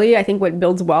really, I think what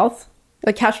builds wealth,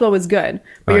 like cash flow is good,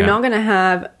 but you're not going to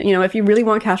have, if you really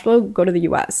want cash flow, go to the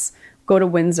US, go to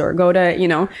Windsor, go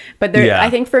to, but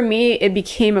I think for me, it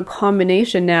became a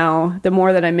combination now, the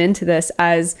more that I'm into this,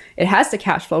 as it has to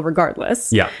cash flow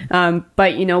regardless. Yeah.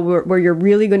 But, where you're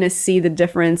really going to see the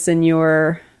difference in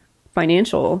your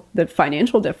financial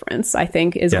difference, I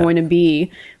think, is going to be,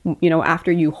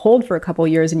 after you hold for a couple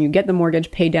of years and you get the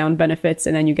mortgage pay down benefits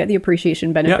and then you get the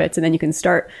appreciation benefits and then you can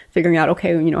start figuring out,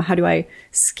 okay, how do I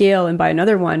scale and buy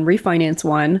another one, refinance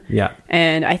one? Yeah.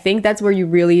 And I think that's where you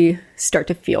really start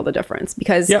to feel the difference,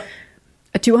 because a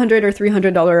 $200 or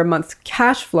 $300 a month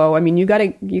cash flow, I mean, you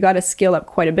gotta scale up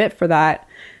quite a bit for that.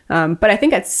 But I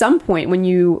think at some point when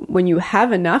you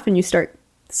have enough and you start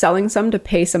selling some to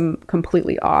pay some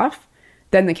completely off,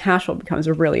 then the cash flow becomes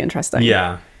really interesting.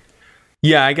 Yeah,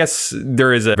 I guess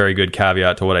there is a very good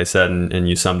caveat to what I said, and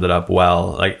you summed it up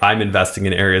well. Like I'm investing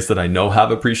in areas that I know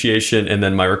have appreciation, and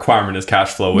then my requirement is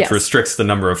cash flow, which restricts the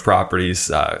number of properties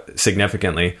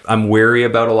significantly. I'm wary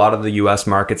about a lot of the US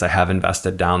markets. I have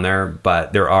invested down there,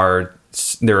 but there are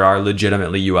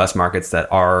legitimately US markets that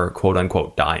are quote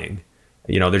unquote dying.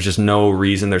 There's just no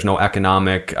reason. There's no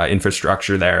economic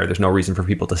infrastructure there. There's no reason for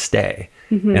people to stay.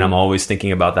 And I'm always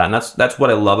thinking about that. And that's what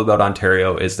I love about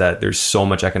Ontario, is that there's so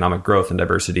much economic growth and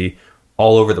diversity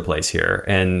all over the place here.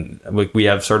 And we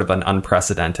have sort of an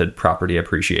unprecedented property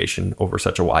appreciation over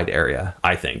such a wide area,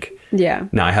 I think. Yeah.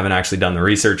 Now, I haven't actually done the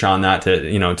research on that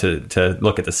to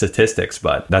look at the statistics,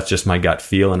 but that's just my gut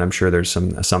feel. And I'm sure there's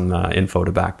some info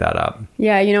to back that up.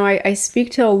 Yeah. I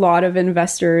speak to a lot of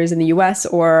investors in the US,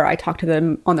 or I talk to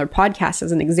them on their podcast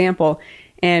as an example.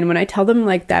 And when I tell them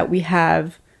like that we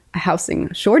have a housing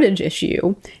shortage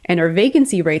issue and our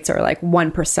vacancy rates are like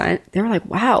 1%, they're like,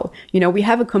 wow, we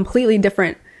have a completely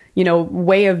different,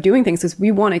 way of doing things, because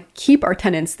we want to keep our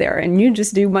tenants there. And you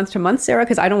just do month to month, Sarah,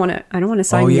 because I don't want to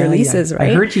sign your leases,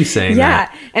 right? I heard you saying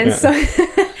that. And so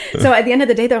so at the end of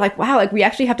the day, they're like, wow, like we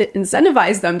actually have to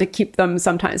incentivize them to keep them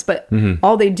sometimes, but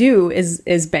all they do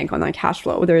is bank on that cash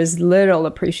flow. There is little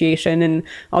appreciation, and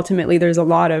ultimately there's a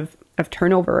lot of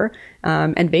turnover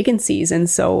and vacancies. And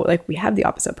so like we have the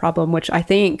opposite problem, which I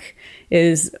think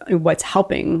is what's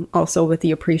helping also with the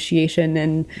appreciation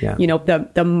and,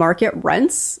 the market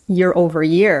rents year over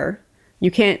year.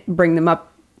 You can't bring them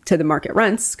up to the market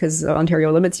rents because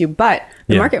Ontario limits you, but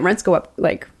the market rents go up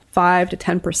like 5 to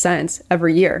 10%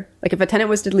 every year. Like if a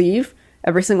tenant was to leave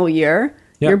every single year,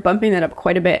 you're bumping that up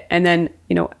quite a bit. And then,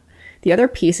 the other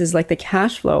piece is like the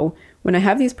cash flow. When I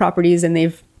have these properties and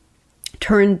they've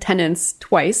turned tenants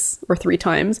twice or 3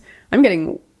 times, I'm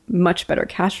getting much better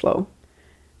cash flow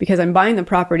because I'm buying the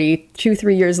property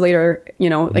 2-3 years later,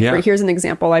 here's an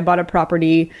example. I bought a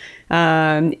property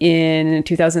in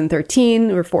 2013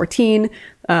 or 14.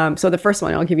 So the first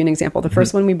one, I'll give you an example. The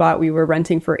first one we bought, we were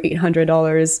renting for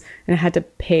 $800 and I had to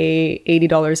pay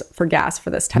 $80 for gas for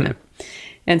this tenant.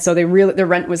 And so the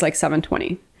rent was like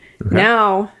 $720.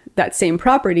 Now that same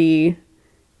property,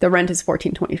 the rent is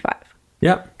 $1425.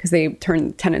 Yeah. Because they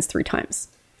turn tenants 3 times.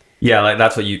 Yeah, like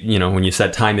that's what when you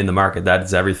said time in the market, that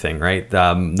is everything, right?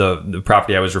 The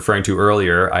property I was referring to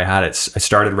earlier, I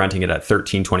started renting it at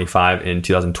 $1325 in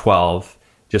 2012,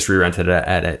 just re-rented it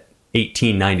at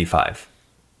 $1895,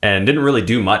 and didn't really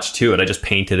do much to it. I just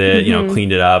painted it,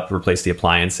 cleaned it up, replaced the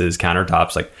appliances,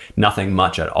 countertops, like nothing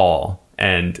much at all.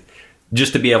 And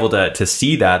just to be able to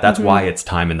see that's why it's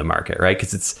time in the market, right?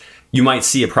 Because you might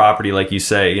see a property, like you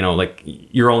say, like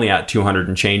you're only at 200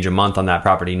 and change a month on that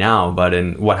property now, but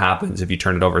what happens if you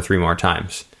turn it over 3 more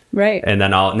times? Right. And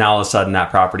then now all of a sudden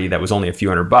that property that was only a few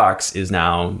 $100 is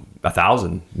now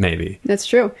 $1,000 maybe. That's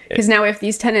true. Because now if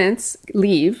these tenants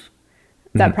leave,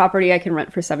 that property I can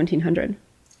rent for $1,700.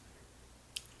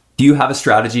 Do you have a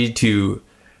strategy to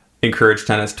encourage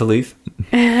tenants to leave?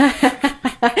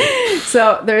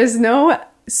 So there's no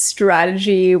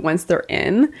strategy once they're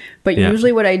in, but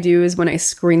usually what I do is when I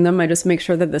screen them, I just make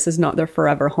sure that this is not their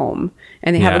forever home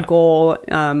and they have a goal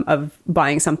of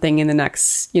buying something in the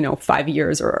next 5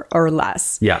 years or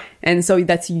less. And so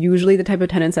that's usually the type of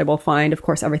tenants I will find. Of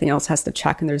course, everything else has to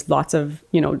check, and there's lots of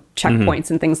checkpoints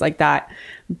and things like that,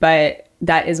 but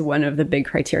that is one of the big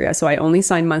criteria. So I only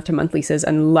sign month-to-month leases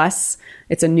unless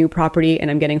it's a new property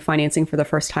and I'm getting financing for the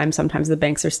first time. Sometimes the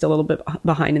banks are still a little bit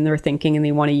behind in their thinking and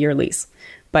they want a year lease.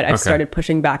 But I've started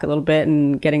pushing back a little bit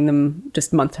and getting them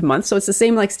just month to month. So it's the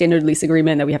same like standard lease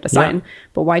agreement that we have to sign. Yeah.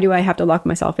 But why do I have to lock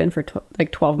myself in for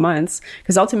 12 months?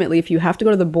 Because ultimately, if you have to go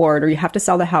to the board or you have to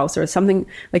sell the house or something,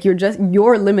 like you're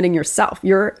limiting yourself.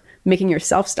 You're making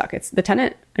yourself stuck. It's the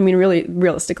tenant. I mean, really,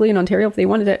 realistically, in Ontario, if they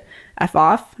wanted to F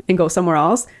off and go somewhere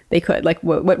else, they could. Like,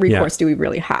 what recourse do we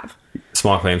really have?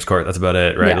 Small claims court. That's about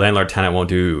it, right? Yeah. Landlord tenant won't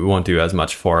do as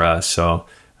much for us. So,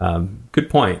 good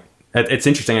point. It's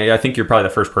interesting. I think you're probably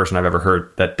the first person I've ever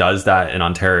heard that does that in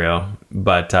Ontario,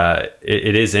 but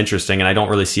it is interesting, and I don't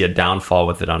really see a downfall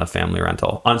with it on a family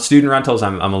rental. On student rentals,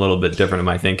 I'm a little bit different in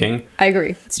my thinking. I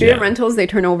agree. Student rentals, they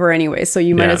turn over anyway, so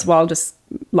you might as well just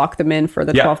lock them in for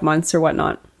the 12 months or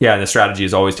whatnot. Yeah, and the strategy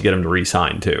is always to get them to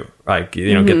re-sign too. Like,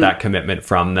 get that commitment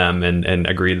from them and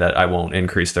agree that I won't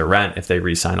increase their rent if they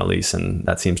re-sign a lease, and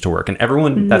that seems to work. And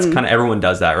everyone, that's kind of everyone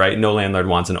does that, right? No landlord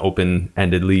wants an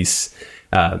open-ended lease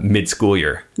mid-school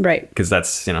year, right? Because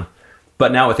that's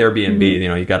but now with Airbnb,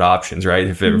 you got options, right?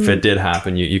 If it did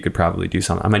happen, you could probably do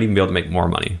something. I might even be able to make more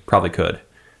money. Probably could.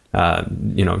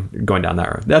 Going down that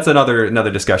road. That's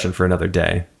another discussion for another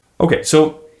day. Okay,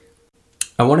 so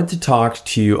I wanted to talk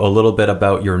to you a little bit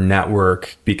about your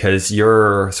network because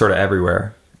you're sort of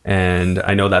everywhere, and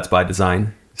I know that's by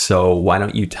design. So why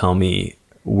don't you tell me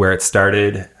where it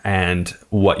started and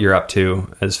what you're up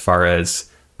to as far as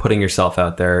putting yourself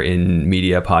out there in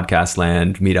media, podcast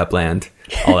land, meetup land,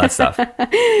 all that stuff.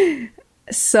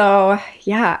 So,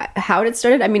 how it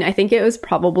started? I mean, I think it was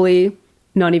probably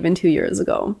not even 2 years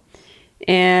ago.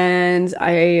 And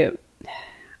I've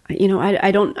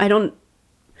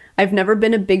never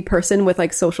been a big person with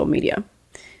like social media,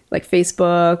 like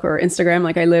Facebook or Instagram.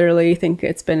 Like I literally think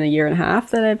it's been 1.5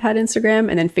 years that I've had Instagram.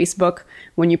 And then Facebook,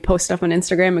 when you post stuff on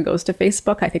Instagram, it goes to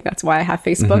Facebook. I think that's why I have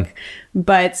Facebook.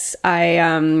 But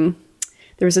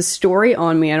there was a story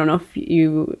on me. I don't know if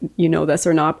you know this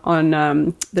or not, on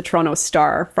the Toronto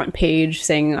Star front page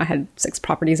saying I had 6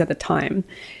 properties at the time.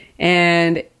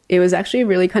 And it was actually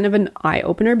really kind of an eye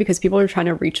opener because people were trying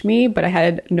to reach me, but I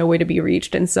had no way to be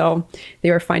reached. And so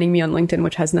they were finding me on LinkedIn,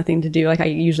 which has nothing to do. Like I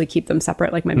usually keep them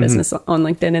separate, like my business on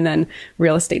LinkedIn and then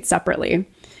real estate separately.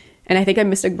 And I think I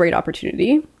missed a great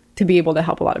opportunity to be able to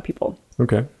help a lot of people.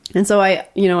 Okay. And so I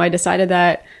decided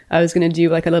that I was going to do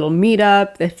like a little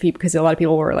meetup because a lot of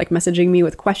people were like messaging me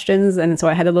with questions. And so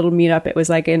I had a little meetup. It was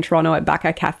like in Toronto at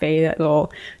Baka Cafe, that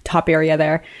little top area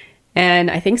there.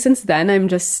 And I think since then, I'm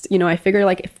just, I figure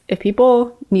like if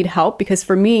people need help, because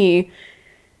for me,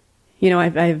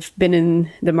 I've been in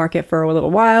the market for a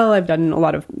little while. I've done a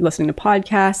lot of listening to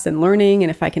podcasts and learning. And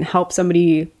if I can help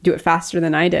somebody do it faster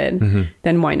than I did,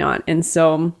 then why not? And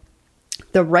so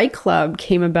the Right Club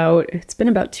came about, it's been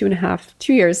about 2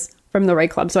 years from the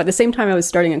Right Club. So at the same time, I was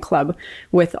starting a club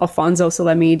with Alfonso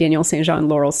Salemi, Daniel St. Jean,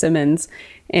 Laurel Simmons.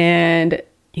 And,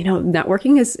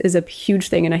 networking is a huge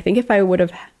thing. And I think if I would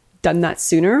have done that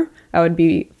sooner, I would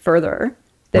be further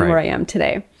than where I am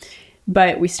today.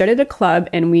 But we started a club,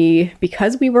 and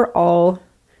because we were all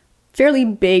fairly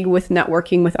big with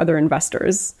networking with other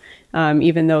investors.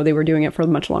 Even though they were doing it for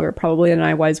much longer probably than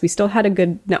I was, we still had a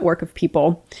good network of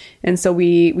people. And so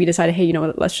we decided, hey, you know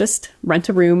what, let's just rent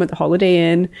a room at the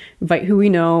Holiday Inn, invite who we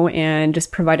know, and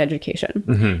just provide education.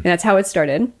 And that's how it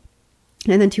started.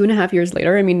 And then 2.5 years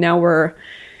later, I mean, now we're,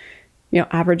 you know,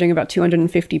 averaging about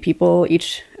 250 people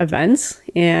each event.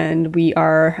 And we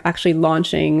are actually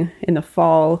launching in the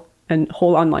fall a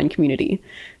whole online community.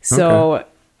 So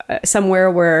somewhere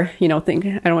where, you know, I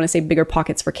don't want to say bigger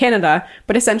pockets for Canada,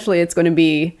 but essentially it's going to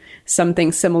be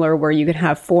something similar where you can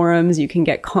have forums, you can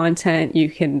get content, you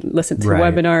can listen to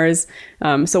webinars.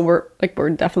 So we're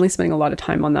definitely spending a lot of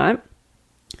time on that.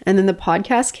 And then the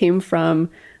podcast came from,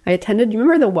 I attended, do you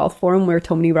remember the Wealth Forum where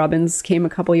Tony Robbins came a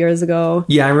couple years ago?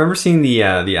 Yeah, I remember seeing the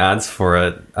ads for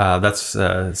it. That's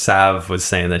Sav was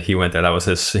saying that he went there. That was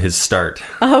his start.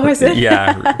 Oh, was it?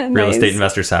 Yeah, Nice. Real Estate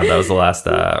Investor Sav. That was the last,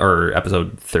 or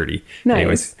episode 30. Nice.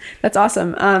 Anyways. That's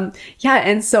awesome. Yeah,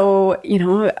 and so, you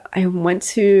know, I went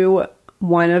to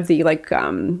one of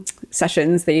the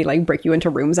sessions. They break you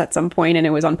into rooms at some point, and it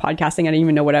was on podcasting. I didn't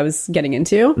even know what I was getting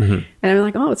into. And I'm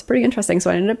like, oh, it's pretty interesting. So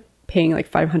I ended up paying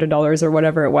 $500 or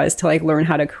whatever it was to learn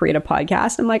how to create a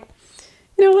podcast. I'm like,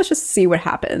 you know, let's just see what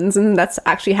happens. And that's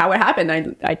actually how it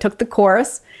happened. I took the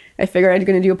course. I figured I was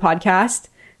going to do a podcast.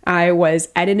 I was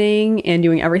editing and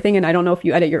doing everything. And I don't know if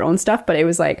you edit your own stuff, but it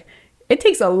was it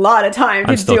takes a lot of time to do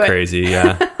it. I'm still crazy,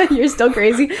 yeah. You're still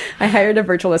crazy. I hired a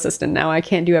virtual assistant now. I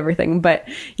can't do everything. But,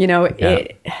 you know,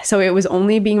 so it was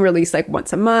only being released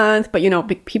once a month. But, you know,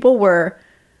 people were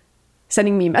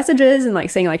sending me messages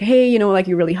and saying hey, you know,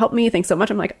 you really helped me. Thanks so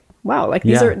much. I'm like, wow,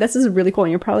 this is really cool.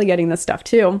 And you're probably getting this stuff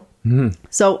too.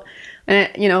 So,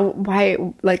 you know, why,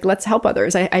 let's help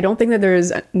others. I don't think that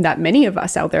there's that many of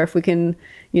us out there. If we can,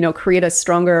 you know, create a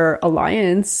stronger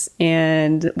alliance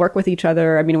and work with each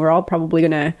other. I mean, we're all probably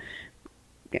going to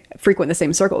frequent the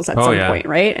same circles at some point,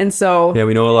 right? And so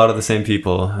we know a lot of the same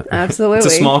people. Absolutely. It's a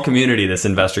small community, this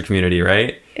investor community,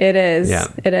 right? It is. Yeah.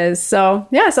 It is. So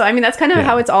so I mean, that's kind of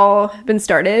how it's all been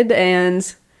started.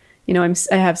 And you know,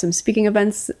 I have some speaking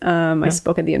events. I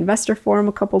spoke at the investor forum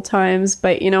a couple times,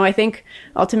 but you know, I think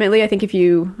ultimately,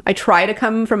 I try to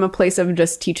come from a place of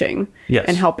just teaching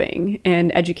and helping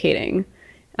and educating.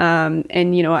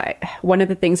 And you know, one of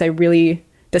the things I really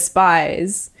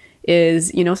despise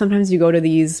is, you know, sometimes you go to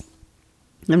these,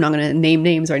 I'm not going to name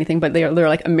names or anything, but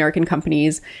they're American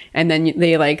companies, and then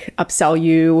they upsell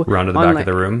you. Run to the back of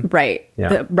the room. Right. Yeah.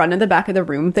 The run to the back of the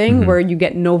room thing where you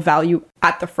get no value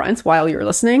at the front while you're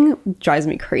listening drives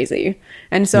me crazy.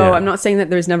 And so I'm not saying that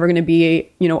there's never going to be,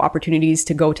 you know, opportunities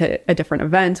to go to a different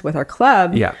event with our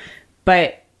club. Yeah.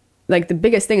 But the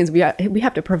biggest thing is we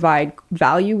have to provide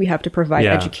value. We have to provide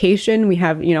education. We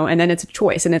have, you know, and then it's a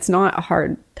choice, and it's not a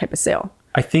hard type of sale.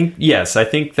 I think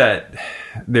that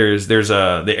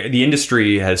the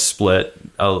industry has split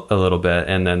a little bit,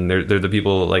 and then there are the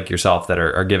people like yourself that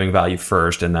are giving value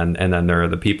first, and then there are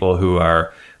the people who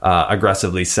are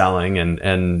aggressively selling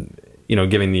and you know,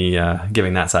 giving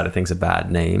that side of things a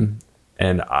bad name.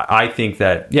 And I think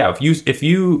that if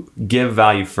you give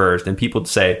value first, and people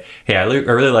say, hey, I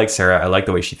really like Sarah, I like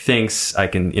the way she thinks, I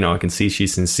can see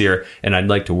she's sincere, and I'd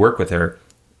like to work with her.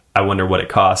 I wonder what it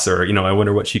costs, or you know, I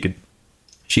wonder what she could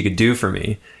do for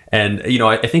me. And, you know,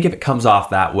 I think if it comes off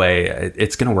that way,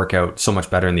 it's going to work out so much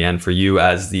better in the end for you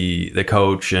as the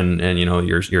coach and you know,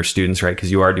 your students, right?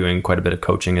 Because you are doing quite a bit of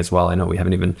coaching as well. I know we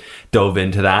haven't even dove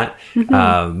into that.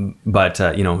 But,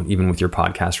 you know, even with your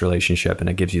podcast relationship, and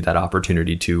it gives you that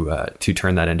opportunity to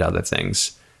turn that into other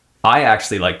things. I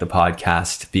actually like the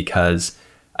podcast because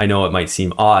I know it might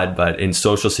seem odd, but in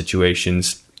social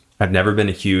situations, I've never been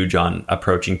huge on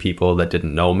approaching people that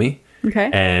didn't know me.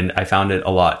 Okay. And I found it a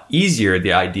lot easier,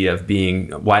 the idea of being,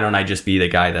 why don't I just be the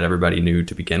guy that everybody knew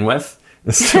to begin with?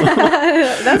 So,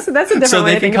 that's a different so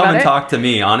way they to can think come about and it. talk to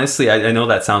me. Honestly, I know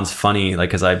that sounds funny,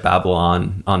 because I babble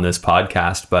on this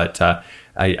podcast, but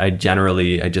I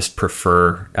generally just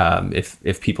prefer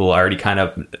if people already kind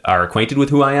of are acquainted with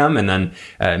who I am, and then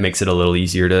it makes it a little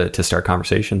easier to start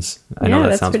conversations. I know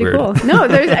that sounds weird. Cool. No,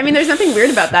 there's nothing weird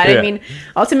about that. I mean,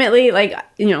 ultimately,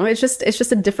 you know, it's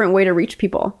just a different way to reach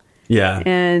people. Yeah.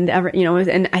 And you know,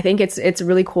 and I think it's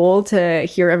really cool to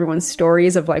hear everyone's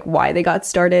stories of why they got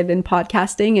started in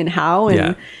podcasting and how,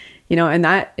 and you know, and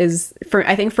that is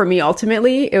I think for me,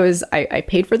 ultimately, it was, I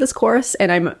paid for this course,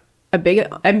 and I'm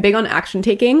big on action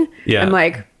taking. Yeah.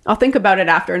 I'm I'll think about it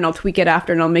after, and I'll tweak it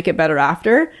after, and I'll make it better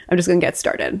after. I'm just going to get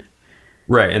started.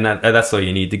 Right. And that's the way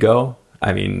you need to go.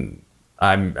 I mean,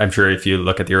 I'm sure if you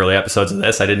look at the early episodes of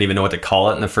this, I didn't even know what to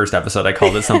call it. In the first episode, I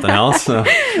called it something else. So,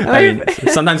 I mean,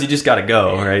 sometimes you just got to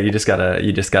go, right? You just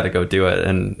gotta go do it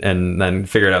and then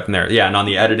figure it out from there. Yeah. And on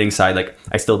the editing side, like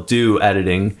I still do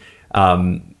editing.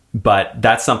 But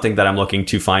that's something that I'm looking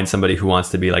to find somebody who wants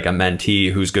to be like a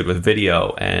mentee who's good with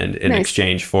video, and in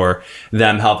exchange for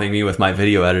them helping me with my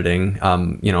video editing,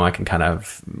 I can kind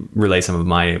of relay some of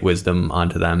my wisdom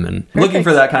onto them, and looking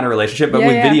for that kind of relationship. But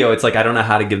with video, it's like, I don't know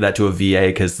how to give that to a VA,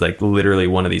 because like literally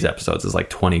one of these episodes is like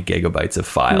 20 gigabytes of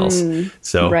files.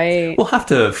 So we'll have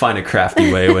to find a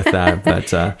crafty way with that.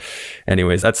 But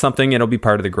anyways, that's something, it'll be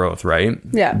part of the growth, right?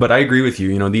 Yeah. But I agree with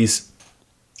you.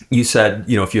 You said,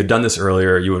 if you had done this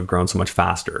earlier, you would have grown so much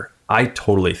faster. I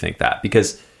totally think that,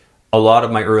 because a lot of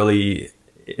my early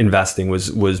investing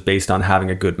was based on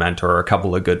having a good mentor or a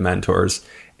couple of good mentors.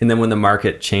 And then when the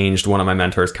market changed, one of my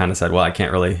mentors kind of said, well, I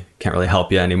can't really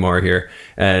help you anymore here.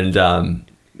 And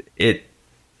it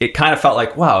kind of felt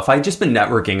like, wow, if I'd just been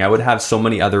networking, I would have so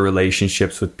many other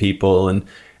relationships with people, and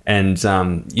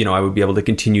I would be able to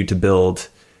continue to build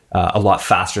a lot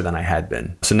faster than I had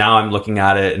been. So now I'm looking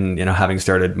at it, and having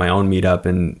started my own meetup,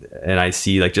 and I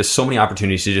see like just so many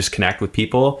opportunities to just connect with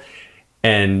people.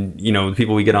 And the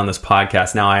people we get on this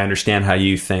podcast, now I understand how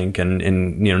you think,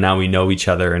 and now we know each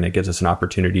other, and it gives us an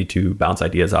opportunity to bounce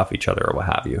ideas off each other or what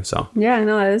have you. So yeah,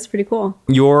 no, that is pretty cool.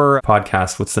 Your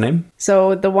podcast, what's the name?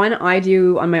 So the one I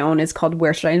do on my own is called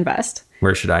Where Should I Invest?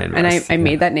 Where Should I Invest? And I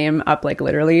made that name up like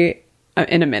literally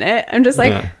in a minute. I'm just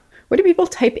like, what do people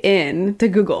type in to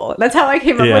Google? That's how I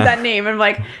came up with that name. I'm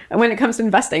like, when it comes to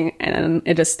investing, and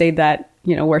it just stayed that,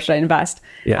 where should I invest?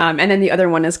 Yeah. And then the other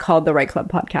one is called the Right Club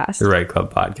Podcast. The Right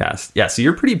Club Podcast. Yeah. So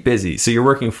you're pretty busy. So you're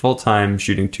working full time,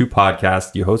 shooting 2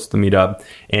 podcasts. You host the meetup,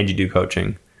 and you do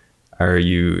coaching. Are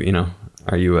you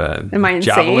a Am I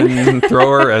javelin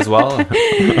thrower as well?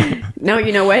 No,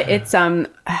 you know what? It's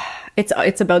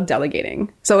about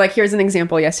delegating. So like, here's an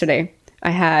example. Yesterday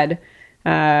I had,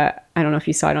 I don't know if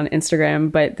you saw it on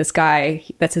Instagram, but this guy,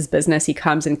 that's his business. He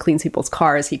comes and cleans people's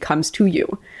cars. He comes to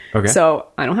you. Okay. So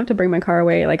I don't have to bring my car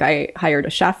away. Like, I hired a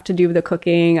chef to do the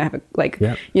cooking. I have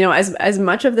as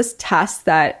much of this tasks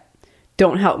that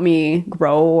don't help me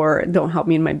grow or don't help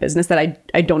me in my business that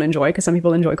I don't enjoy, because some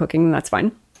people enjoy cooking, and that's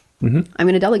fine. I'm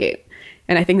going to delegate.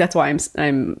 And I think that's why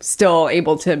I'm still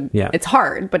able to, it's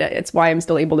hard, but it's why I'm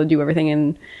still able to do everything.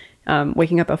 And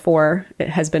waking up at 4, it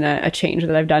has been a change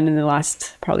that I've done in the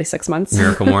last probably 6 months.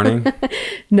 Miracle morning?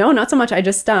 No, not so much. I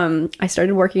just, I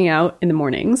started working out in the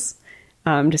mornings,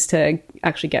 just to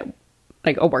actually get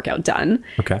like a workout done.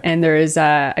 Okay. And there's,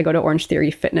 I go to Orange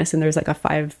Theory Fitness, and there's like a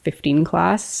 5:15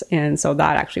 class. And so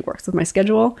that actually works with my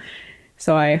schedule.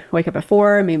 So I wake up at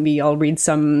 4, maybe I'll read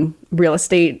some real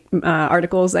estate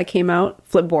articles that came out.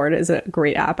 Flipboard is a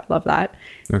great app. I love that.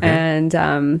 Okay. And,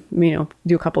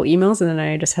 do a couple emails, and then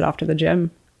I just head off to the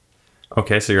gym.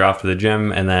 Okay. So you're off to the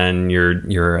gym, and then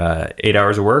you're 8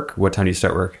 hours of work. What time do you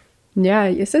start work? Yeah,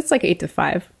 it's like 8 to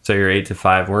 5. So you're 8 to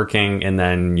 5 working, and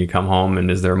then you come home,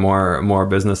 and is there more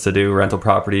business to do, rental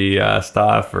property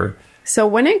stuff, or? So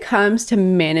when it comes to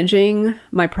managing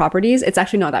my properties, it's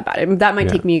actually not that bad. That might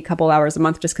take me a couple hours a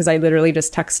month, just because I literally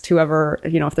just text whoever,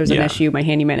 if there's an issue, my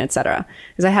handyman, etc.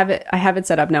 Because I have it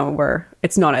set up now where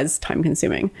it's not as time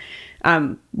consuming.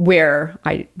 Where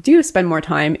I do spend more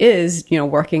time is,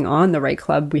 working on the Right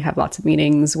Club. We have lots of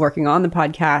meetings, working on the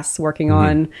podcasts, working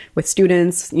on with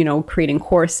students, creating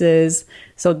courses.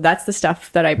 So that's the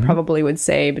stuff that I probably would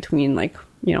say between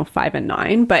 5 and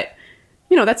 9. But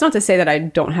that's not to say that I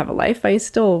don't have a life. I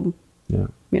still,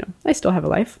 I still have a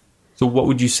life. So what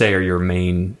would you say are your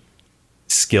main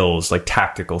skills, like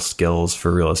tactical skills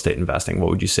for real estate investing? What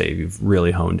would you say you've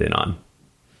really honed in on?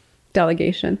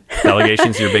 Delegation.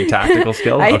 Delegation's your big tactical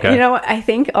skill? Okay. I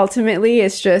think ultimately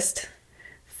it's just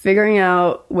figuring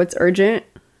out what's urgent,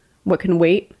 what can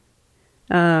wait,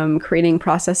 creating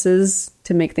processes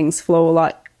to make things flow a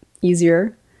lot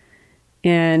easier,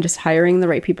 and just hiring the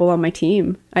right people on my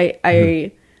team.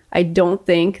 I don't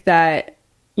think that,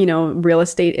 real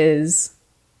estate is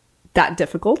that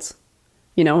difficult.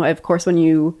 Of course, when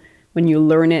you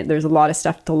learn it, there's a lot of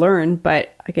stuff to learn,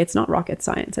 but it's not rocket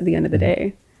science at the end of the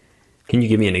day. Can you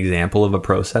give me an example of a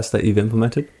process that you've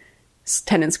implemented?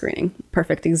 Tenant screening,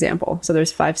 perfect example. So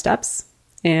there's 5 steps,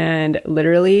 and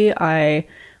literally I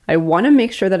want to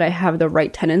make sure that I have the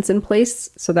right tenants in place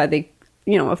so that they,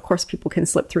 of course people can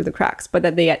slip through the cracks, but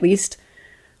that they at least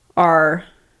are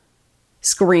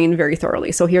screened very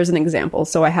thoroughly. So here's an example.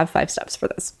 So I have 5 steps for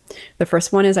this. The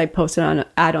first one is I posted an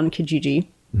ad on Kijiji,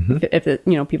 If it,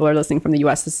 people are listening from the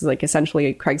US, this is like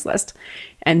essentially Craigslist.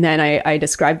 And then I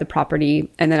describe the property,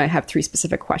 and then I have 3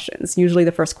 specific questions. Usually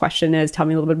the first question is, tell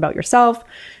me a little bit about yourself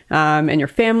and your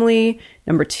family.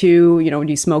 Number 2, do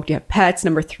you smoke? Do you have pets?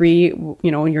 Number 3,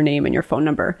 your name and your phone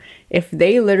number. If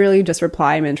they literally just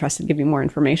reply, I'm interested, give me more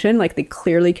information, like they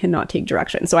clearly cannot take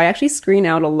direction. So I actually screen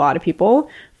out a lot of people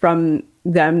from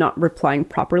them not replying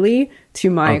properly to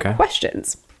my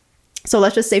questions. So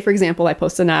let's just say, for example, I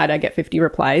post an ad, I get 50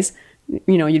 replies.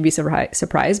 You'd be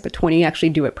surprised, but 20 actually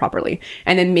do it properly.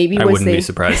 And then maybe I wouldn't be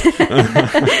surprised.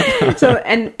 So,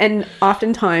 and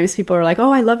oftentimes people are like,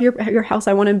 oh, I love your house.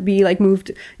 I want to be like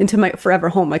moved into my forever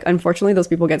home. Like, unfortunately, those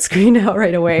people get screened out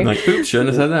right away. Like, oops, shouldn't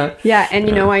have said that. Yeah. And,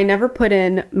 I never put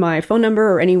in my phone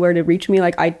number or anywhere to reach me.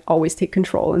 Like, I always take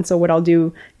control. And so what I'll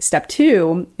do, step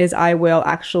 2, is I will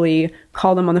actually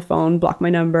call them on the phone, block my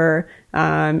number,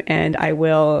 and I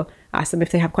will ask them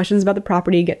if they have questions about the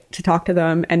property, get to talk to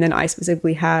them. And then I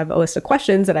specifically have a list of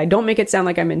questions that I don't make it sound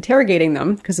like I'm interrogating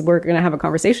them, because we're going to have a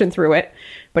conversation through it.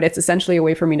 But it's essentially a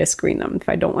way for me to screen them. If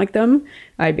I don't like them,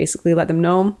 I basically let them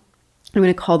know. I'm going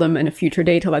to call them in a future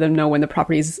date to let them know when the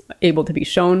property is able to be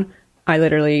shown. I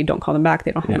literally don't call them back.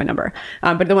 They don't have my number.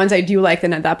 But the ones I do like,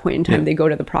 then at that point in time, they go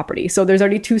to the property. So there's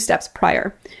already 2 steps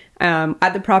prior.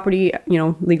 At the property,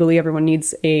 legally everyone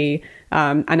needs an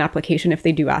application if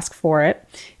they do ask for it.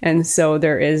 And so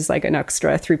there is like an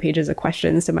extra 3 pages of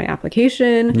questions to my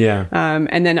application. Yeah.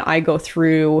 And then I go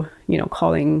through,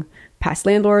 calling past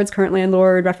landlords, current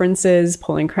landlord references,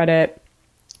 pulling credit,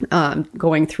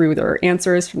 going through their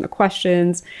answers from the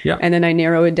questions. Yeah. And then I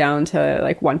narrow it down to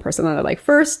like one person that I like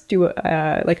first, do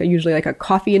usually like a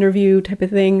coffee interview type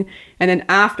of thing. And then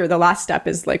after, the last step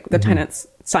is like the tenants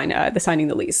signing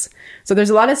the lease. So there's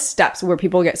a lot of steps where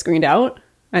people get screened out,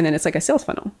 and then it's like a sales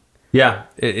funnel. Yeah,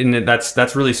 and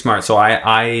that's really smart. So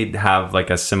I have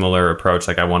like a similar approach.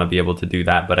 Like I want to be able to do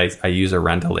that, but I use a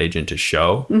rental agent to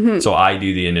show. So I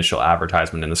do the initial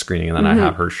advertisement and the screening, and then I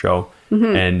have her show.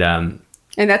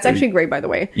 And that's actually great, by the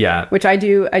way. Yeah. Which I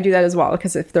do that as well,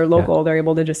 because if they're local, they're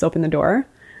able to just open the door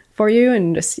for you,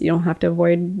 and just you don't have to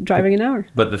avoid driving an hour.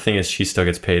 But the thing is, she still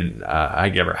gets paid. I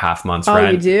give her half month's rent.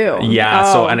 Oh, you do? Yeah.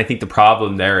 So, and I think the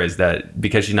problem there is that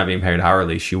because she's not being paid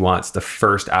hourly, she wants the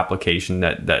first application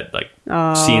that like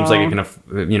seems like it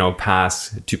can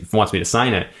pass. Wants me to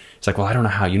sign it. It's like, well, I don't know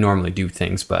how you normally do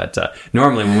things, but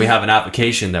normally when we have an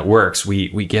application that works,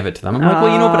 we give it to them. I'm like,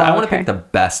 well, but I want to pick the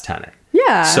best tenant.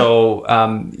 Yeah. So,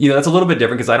 that's a little bit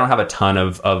different because I don't have a ton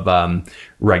of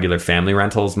regular family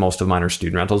rentals. Most of mine are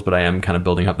student rentals, but I am kind of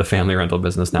building up the family rental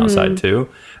business now side too.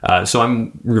 So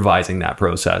I'm revising that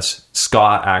process.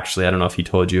 Scott, actually, I don't know if he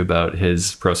told you about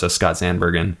his process, Scott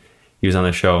Sandbergen. He was on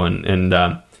the show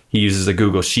and he uses a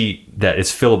Google sheet that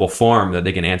is fillable form that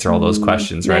they can answer all those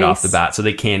questions right off the bat. So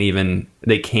they can't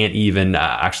even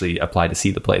actually apply to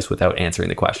see the place without answering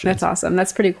the questions. That's awesome.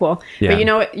 That's pretty cool.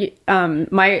 Yeah.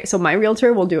 But my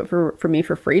realtor will do it for me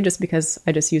for free, just because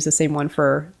I just use the same one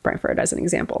for Brantford as an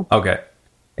example. Okay.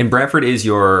 And Brantford is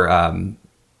your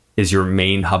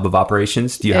main hub of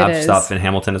operations. Do you have stuff in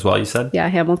Hamilton as well, you said? Yeah,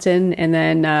 Hamilton, and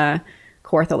then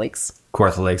Kawartha Lakes.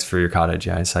 Kawartha Lakes for your cottage.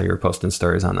 Yeah, I saw you were posting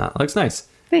stories on that. It looks nice.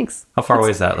 Thanks. How far away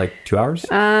is that? Like 2 hours?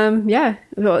 Yeah.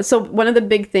 So one of the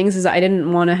big things is I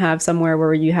didn't want to have somewhere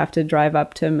where you have to drive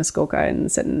up to Muskoka and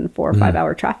sit in 4 or 5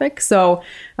 hour traffic. So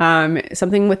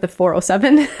something with the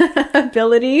 407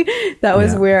 ability, that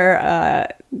was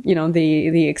where,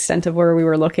 the extent of where we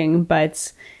were looking.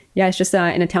 But yeah, it's just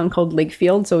in a town called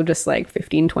Lakefield. So just like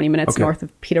 15, 20 minutes north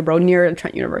of Peterborough, near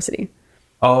Trent University.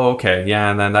 Oh, okay.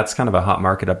 Yeah. And then that's kind of a hot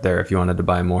market up there if you wanted to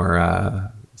buy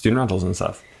more student rentals and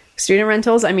stuff. Student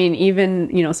rentals, I mean, even,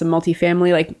 some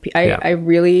multifamily, like I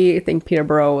really think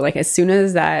Peterborough, like as soon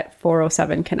as that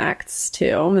 407 connects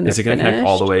to, and is it going to connect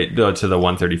all the way to the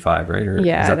 135, right? Or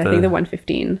yeah, I think the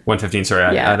 115. 115,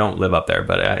 sorry, I don't live up there,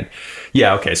 but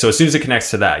okay. So as soon as it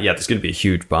connects to that, there's going to be a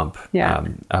huge bump,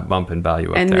 a bump in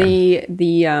value up there. And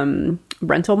the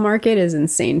rental market is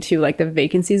insane too. Like the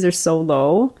vacancies are so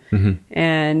low,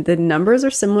 and the numbers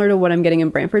are similar to what I'm getting in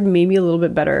Brantford, maybe a little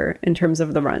bit better in terms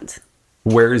of the rent.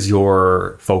 Where's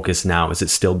your focus now? Is it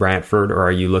still Brantford, or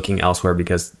are you looking elsewhere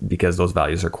because those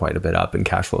values are quite a bit up and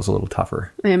cash flow is a little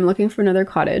tougher? I am looking for another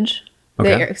cottage.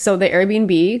 Okay. So the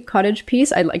Airbnb cottage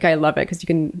piece, I love it because you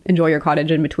can enjoy your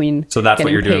cottage in between. So that's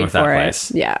what you're doing with that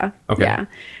place. Yeah. Okay. Yeah.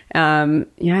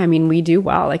 I mean, we do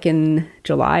well. Like in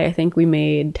July, I think we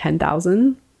made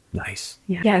 10,000. Nice.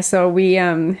 Yeah. So we,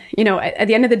 at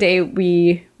the end of the day,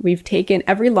 we've taken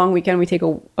every long weekend, we take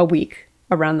a week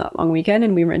around that long weekend,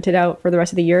 and we rent it out for the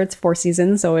rest of the year. It's 4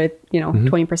 seasons, so it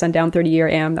 20% down, 30-year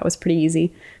AM. That was pretty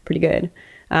easy, pretty good.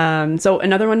 So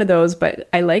another one of those, but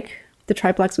I like the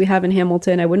triplex we have in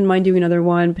Hamilton. I wouldn't mind doing another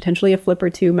one, potentially a flip or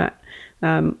two. My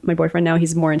boyfriend now,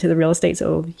 he's more into the real estate,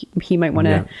 so he might want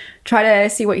to try to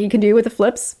see what he can do with the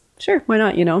flips. Sure, why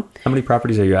not, How many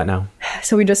properties are you at now?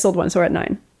 So we just sold one, so we're at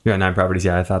 9. You're at 9 properties.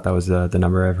 Yeah, I thought that was the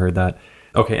number. I've heard that.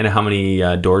 Okay, and how many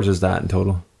doors is that in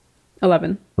total?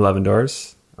 11. 11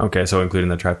 doors? Okay, so including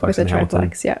the triplex With in the Hamilton.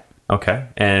 triplex, yeah. Okay,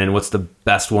 and what's the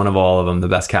best one of all of them, the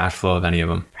best cash flow of any of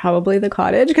them? Probably the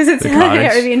cottage, because it's an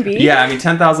Cottage. Airbnb. Yeah, I mean,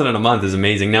 $10,000 in a month is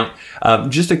amazing. Now,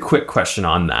 just a quick question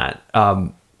on that.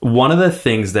 One of the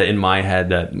things that in my head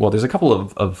there's a couple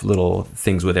of little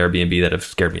things with Airbnb that have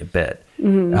scared me a bit.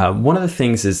 Mm-hmm. One of the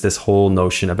things is this whole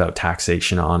notion about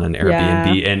taxation on an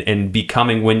Airbnb and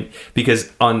becoming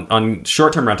because on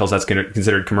short-term rentals, that's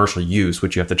considered commercial use,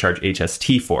 which you have to charge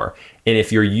HST for. And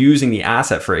if you're using the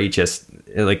asset for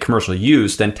commercial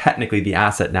use, then technically the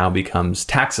asset now becomes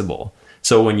taxable.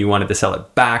 So when you wanted to sell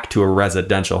it back to a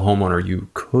residential homeowner, you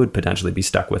could potentially be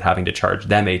stuck with having to charge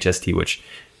them HST, which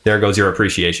there goes your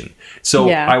appreciation.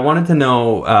 So I wanted to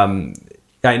know,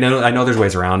 I know there's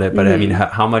ways around it, but I mean,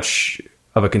 how much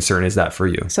of a concern is that for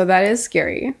you? So that is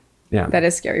scary. Yeah. That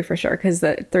is scary for sure, because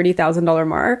the $30,000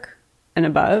 mark and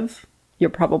above, you're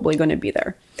probably going to be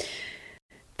there.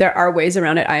 There are ways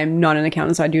around it. I am not an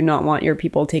accountant, so I do not want your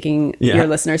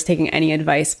listeners taking any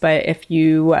advice. But if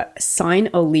you sign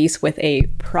a lease with a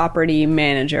property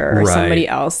manager or somebody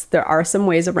else, there are some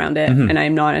ways around it. And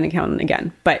I'm not an accountant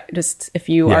again. But just if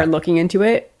you are looking into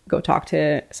it, go talk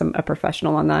to a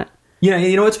professional on that. Yeah,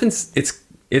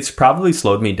 it's probably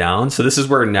slowed me down. So this is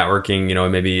where networking,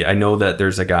 maybe I know that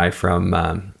there's a guy from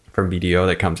BDO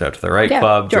that comes out to the right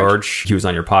club, George. He was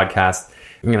on your podcast.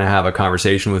 I'm going to have a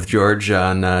conversation with George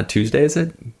on Tuesday, is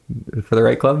it? For the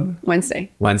right club? Wednesday.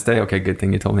 Okay, good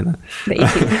thing you told me that. The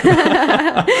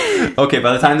 18th. Okay,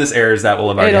 by the time this airs, that will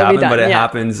have already happened, but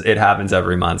it happens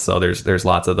every month. So there's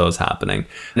lots of those happening.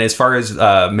 And as far as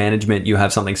management, you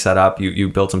have something set up, you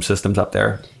built some systems up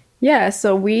there. Yeah,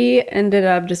 so we ended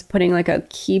up just putting like a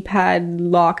keypad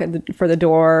lock for the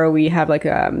door. We have like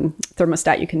a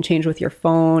thermostat you can change with your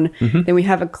phone. Mm-hmm. Then we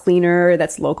have a cleaner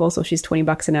that's local, so she's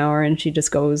 $20 an hour, and she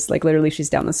just goes literally she's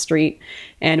down the street.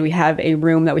 And we have a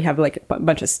room that we have like a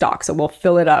bunch of stock, so we'll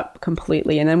fill it up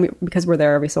completely. And then because we're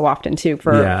there every so often too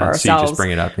for ourselves, so you just bring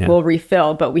it up. Yeah. We'll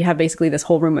refill, but we have basically this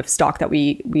whole room of stock that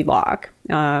we lock.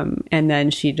 And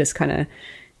then she just kind of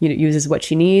uses what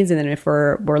she needs, and then if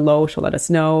we're low, she'll let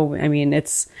us know. I mean,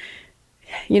 it's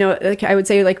like I would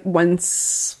say like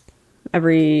once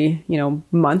every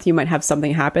month you might have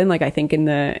something happen. Like I think in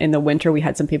the winter we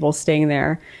had some people staying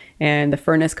there and the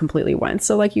furnace completely went,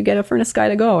 so like you get a furnace guy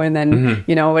to go. And then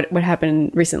what happened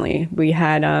recently, we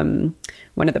had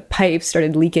one of the pipes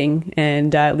started leaking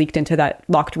and leaked into that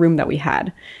locked room that we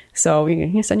had. So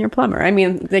you send your plumber. I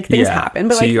mean, like things happen.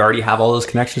 But so you already have all those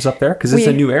connections up there? Because it's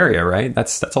a new area, right?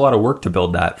 That's a lot of work to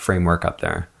build that framework up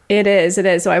there. It is.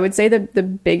 So I would say the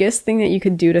biggest thing that you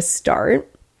could do to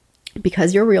start,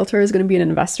 because your realtor is going to be an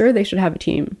investor, they should have a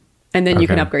team. And then you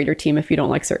can upgrade your team if you don't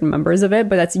like certain members of it.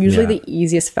 But that's usually the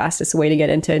easiest, fastest way to get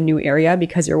into a new area,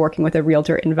 because you're working with a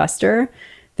realtor investor.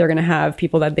 They're going to have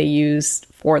people that they use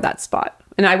for that spot.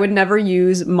 And I would never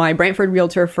use my Brantford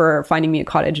realtor for finding me a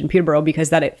cottage in Peterborough, because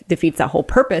that defeats that whole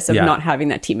purpose of not having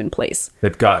that team in place.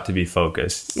 They've got to be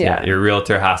focused. Yeah. Your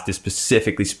realtor has to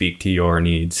specifically speak to your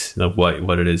needs of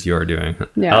what it is you're doing.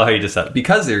 Yeah. I love how you just said,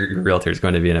 because your realtor is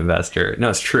going to be an investor. No,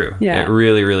 it's true. Yeah. It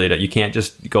really, really does. You can't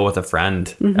just go with a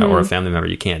friend or a family member.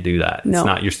 You can't do that. No. It's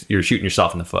not, you're shooting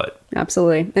yourself in the foot.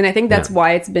 Absolutely. And I think that's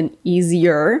why it's been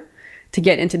easier to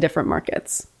get into different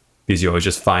markets. Because you always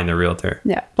just find the realtor.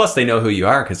 Yeah. Plus, they know who you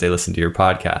are because they listen to your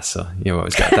podcast. So you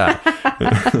always got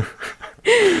that.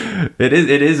 It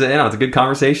is. It's a good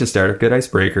conversation starter, good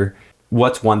icebreaker.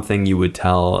 What's one thing you would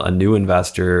tell a new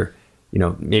investor,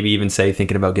 maybe even say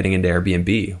thinking about getting into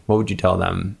Airbnb? What would you tell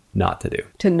them not to do?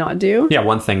 To not do? Yeah,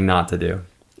 one thing not to do.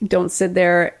 Don't sit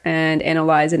there and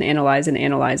analyze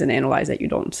that you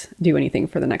don't do anything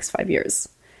for the next 5 years.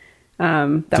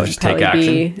 That would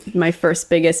probably be my first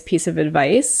biggest piece of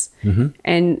advice. Mm-hmm.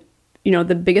 And,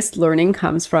 the biggest learning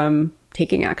comes from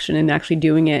taking action and actually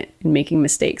doing it and making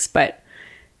mistakes. But,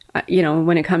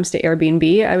 when it comes to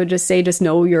Airbnb, I would just say, just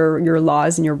know your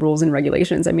laws and your rules and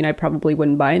regulations. I mean, I probably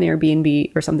wouldn't buy an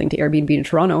Airbnb or something to Airbnb in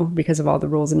Toronto because of all the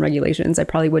rules and regulations. I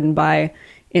probably wouldn't buy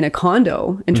in a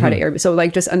condo and try to Airbnb. So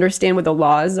just understand what the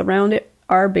laws around it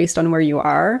are based on where you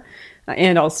are,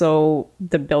 and also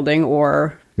the building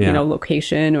or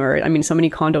location, or so many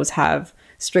condos have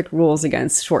strict rules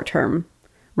against short-term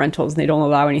rentals. They don't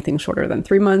allow anything shorter than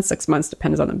 3 months, 6 months,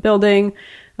 depends on the building.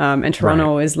 And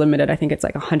Toronto is limited. I think it's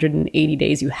like 180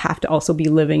 days. You have to also be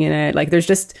living in it. Like there's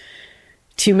just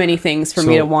too many things for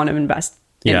me to want to invest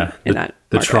in that the market.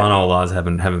 Toronto laws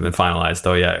haven't been finalized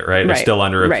though yet, right? They're still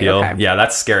under appeal. Okay. Yeah,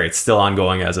 that's scary. It's still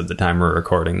ongoing as of the time we're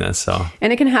recording this. So,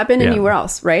 and it can happen anywhere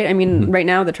else, right? I mean, right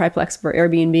now the triplex for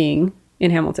Airbnb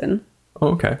in Hamilton. Oh,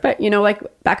 okay. But like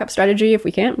backup strategy, if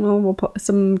we can't, we'll put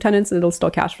some tenants. It'll still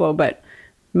cash flow, but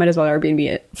might as well Airbnb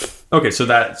it. Okay, so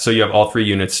you have all 3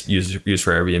 units used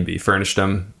for Airbnb. Furnished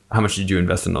them. How much did you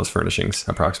invest in those furnishings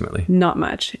approximately? Not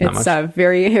much. It was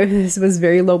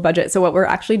very low budget. So what we're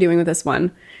actually doing with this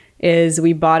one is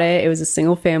we bought it. It was a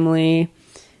single family.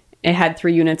 It had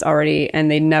 3 units already,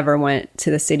 and they never went to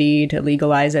the city to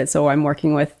legalize it. So I'm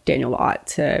working with Daniel Lott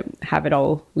to have it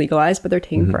all legalized, but they're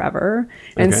taking forever.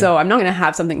 And so I'm not going to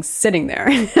have something sitting there.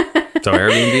 So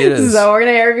Airbnb it is. So we're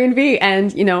going to Airbnb,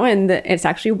 and it's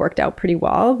actually worked out pretty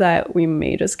well that we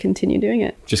may just continue doing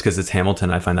it. Just because it's Hamilton,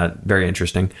 I find that very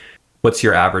interesting. What's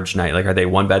your average night? Like, are they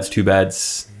 1 beds, 2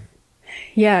 beds?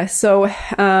 Yeah. So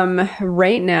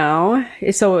right now,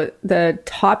 so the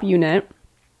top unit,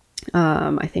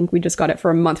 I think we just got it for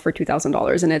a month for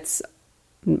 $2,000, and it's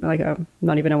like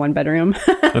not even a 1 bedroom.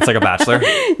 It's like a bachelor.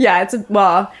 Yeah, it's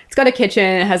got a kitchen.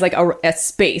 It has like a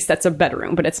space that's a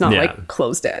bedroom, but it's not like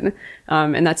closed in.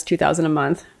 And that's $2,000 a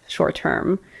month, short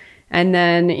term. And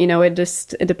then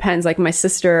it depends. Like my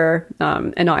sister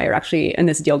and I are actually in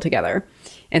this deal together,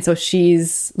 and so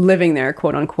she's living there,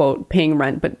 quote unquote, paying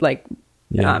rent, but like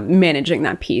managing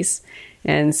that piece.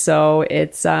 And so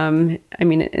it's, in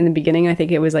the beginning, I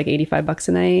think it was like $85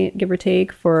 a night, give or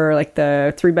take, for like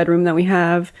the 3-bedroom that we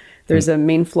have. There's a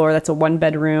main floor that's a 1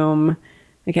 bedroom.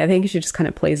 Like, I think she just kind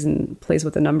of plays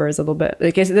with the numbers a little bit.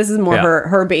 Like, this is more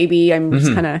her baby. I'm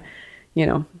just kind of,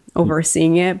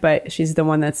 overseeing it, but she's the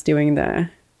one that's doing the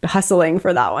hustling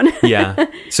for that one. Yeah.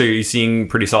 So you're seeing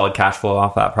pretty solid cash flow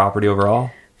off that property overall?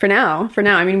 For now.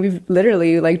 I mean, we've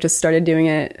literally like just started doing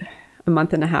it a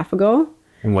month and a half ago.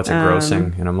 And what's it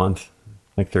grossing in a month?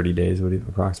 Like 30 days, would it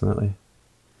approximately?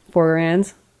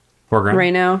 $4,000. $4,000?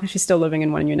 Right now, she's still living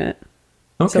in 1 unit.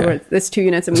 Okay. So it's 2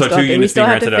 units, and we still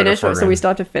have to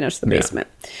finish the basement.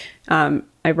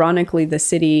 Ironically, the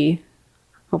city,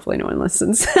 hopefully no one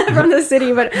listens from the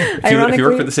city, but if you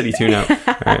work for the city too now.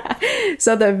 Right.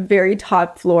 So the very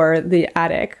top floor, the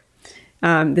attic,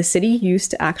 the city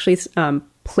used to actually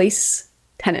place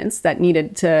tenants that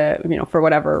needed to, for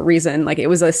whatever reason, like it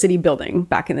was a city building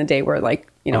back in the day where it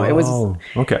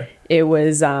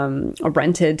was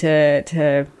rented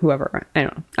to whoever.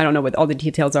 I don't know what all the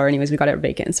details are. Anyways, we got it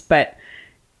vacant. But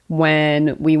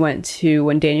when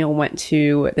Daniel went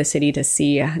to the city to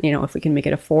see, if we can make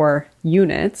it a 4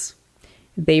 units,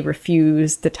 they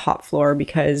refused the top floor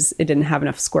because it didn't have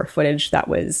enough square footage that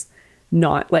was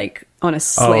not like on a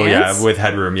slant. Oh yeah, with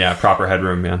headroom, proper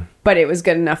headroom, But it was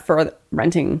good enough for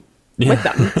renting with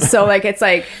them. So like it's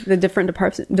like the different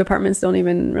departments don't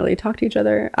even really talk to each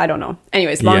other. I don't know.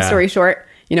 Anyways, long story short,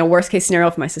 worst case scenario,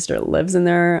 if my sister lives in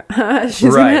there,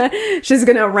 she's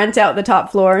gonna rent out the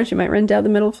top floor. She might rent out the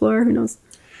middle floor. Who knows?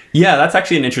 Yeah, that's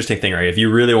actually an interesting thing, right? If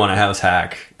you really want a house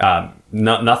hack,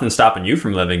 nothing's stopping you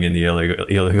from living in the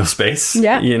illegal space.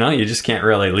 Yeah. You just can't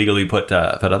really legally put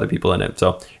other people in it.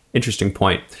 So interesting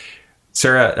point.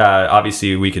 Sarah,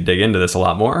 obviously we could dig into this a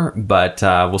lot more, but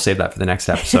we'll save that for the next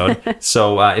episode.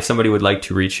 So if somebody would like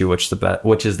to reach you, which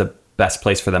is the best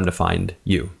place for them to find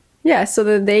you? Yeah, so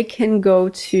that they can go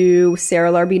to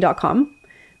sarahlarbi.com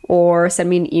or send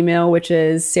me an email, which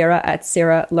is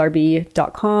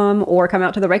sarah@sarahlarbi.com, or come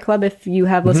out to the Right Club if you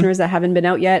have listeners that haven't been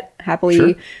out yet.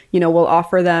 Happily, we'll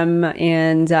offer them,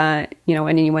 and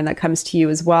anyone that comes to you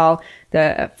as well,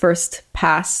 the first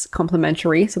pass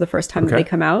complimentary. So the first time that they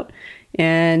come out.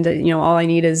 And, all I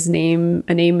need is a name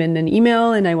and an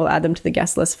email, and I will add them to the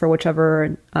guest list for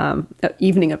whichever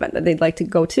evening event that they'd like to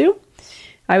go to.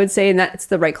 I would say, and that's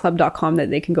the rightclub.com that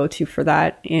they can go to for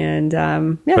that. And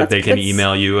but they can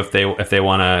email you if they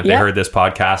want to, they heard this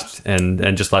podcast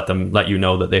and just let you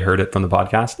know that they heard it from the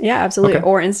podcast. Yeah, absolutely. Okay.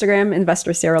 Or Instagram,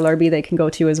 Investor Sarah Larbi, they can go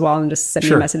to as well and just send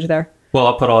me a message there. Well,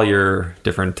 I'll put all your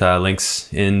different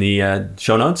links in the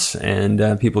show notes,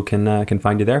 and people can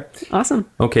find you there. Awesome.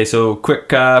 Okay, so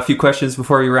quick few questions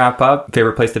before we wrap up.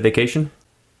 Favorite place to vacation?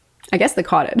 I guess the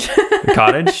cottage. The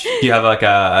cottage? Do you have like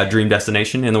a dream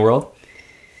destination in the world?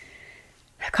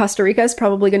 Costa Rica is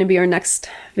probably going to be our next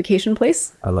vacation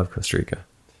place. I love Costa Rica.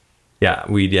 Yeah,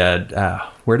 we did.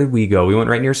 Where did we go? We went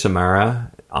right near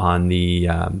Samara on the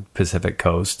Pacific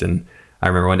coast, and I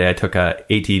remember one day I took a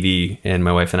ATV and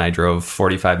my wife and I drove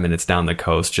 45 minutes down the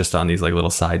coast just on these like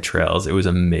little side trails. It was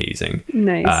amazing.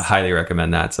 Nice. Highly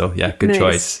recommend that. So yeah, good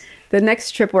choice. The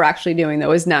next trip we're actually doing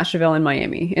though is Nashville and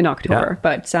Miami in October.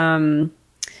 But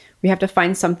we have to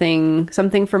find something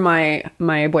for my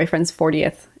boyfriend's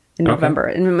 40th in November.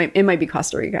 And it might be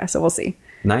Costa Rica. So we'll see.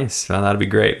 Nice. Well, that'd be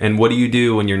great. And what do you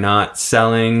do when you're not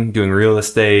selling, doing real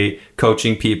estate,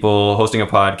 coaching people, hosting a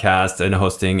podcast, and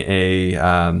hosting a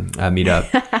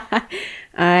meetup?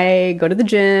 I go to the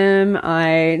gym.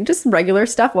 I just regular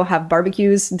stuff. We'll have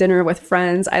barbecues, dinner with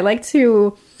friends. I like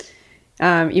to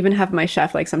even have my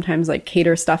chef like sometimes like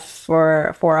cater stuff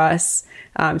for us.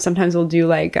 Sometimes we'll do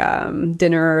like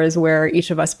dinners where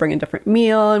each of us bring a different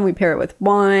meal and we pair it with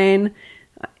wine.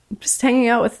 Just hanging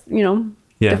out with,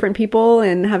 different people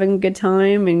and having a good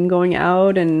time and going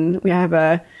out. And we have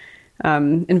a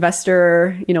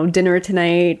investor, dinner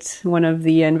tonight. One of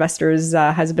the investors'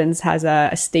 husbands has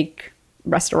a steak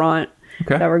restaurant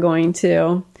that we're going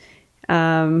to.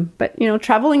 But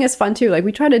traveling is fun too. Like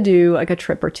we try to do like a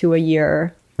trip or two a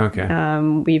year.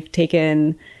 We've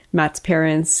taken Matt's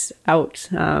parents out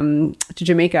to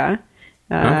Jamaica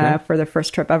for their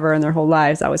first trip ever in their whole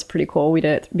lives. That was pretty cool. We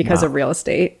did it because of real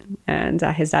estate, and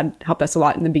his dad helped us a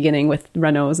lot in the beginning with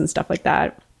renos and stuff like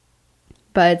that.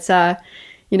 But I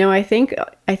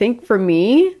think for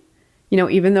me,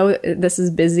 even though this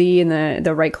is busy and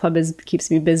the right club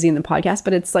keeps me busy in the podcast,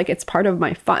 but it's like it's part of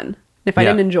my fun. If I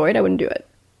didn't enjoy it, I wouldn't do it.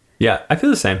 Yeah, I feel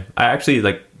the same. I actually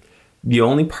like the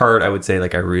only part I would say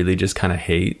like I really just kind of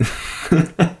hate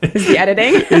is the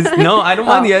editing. No, I don't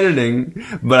mind the editing,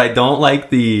 but I don't like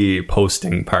the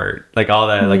posting part. Like all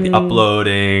that, like the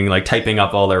uploading, like typing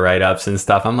up all the write-ups and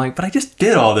stuff. I'm like, but I just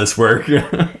did all this work.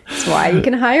 That's why you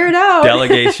can hire it out.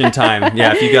 Delegation time.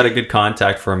 Yeah, if you got a good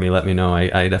contact for me, let me know.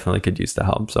 I definitely could use the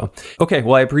help. So, okay,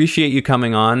 well, I appreciate you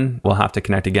coming on. We'll have to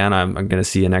connect again. I'm going to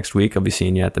see you next week. I'll be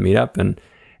seeing you at the meetup. And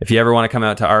if you ever want to come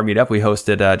out to our meetup, we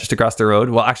hosted just across the road.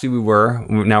 Well, actually,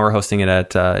 now we're hosting it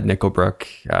at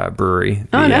Nickelbrook Brewery.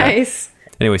 Nice.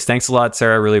 Anyways, thanks a lot,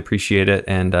 Sarah. I really appreciate it.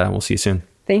 And we'll see you soon.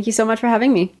 Thank you so much for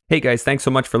having me. Hey guys, thanks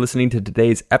so much for listening to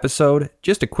today's episode.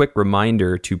 Just a quick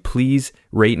reminder to please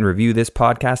rate and review this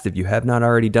podcast if you have not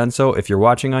already done so. If you're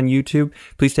watching on YouTube,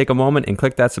 please take a moment and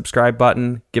click that subscribe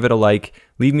button, give it a like,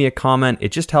 leave me a comment.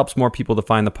 It just helps more people to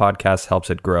find the podcast,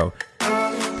 helps it grow.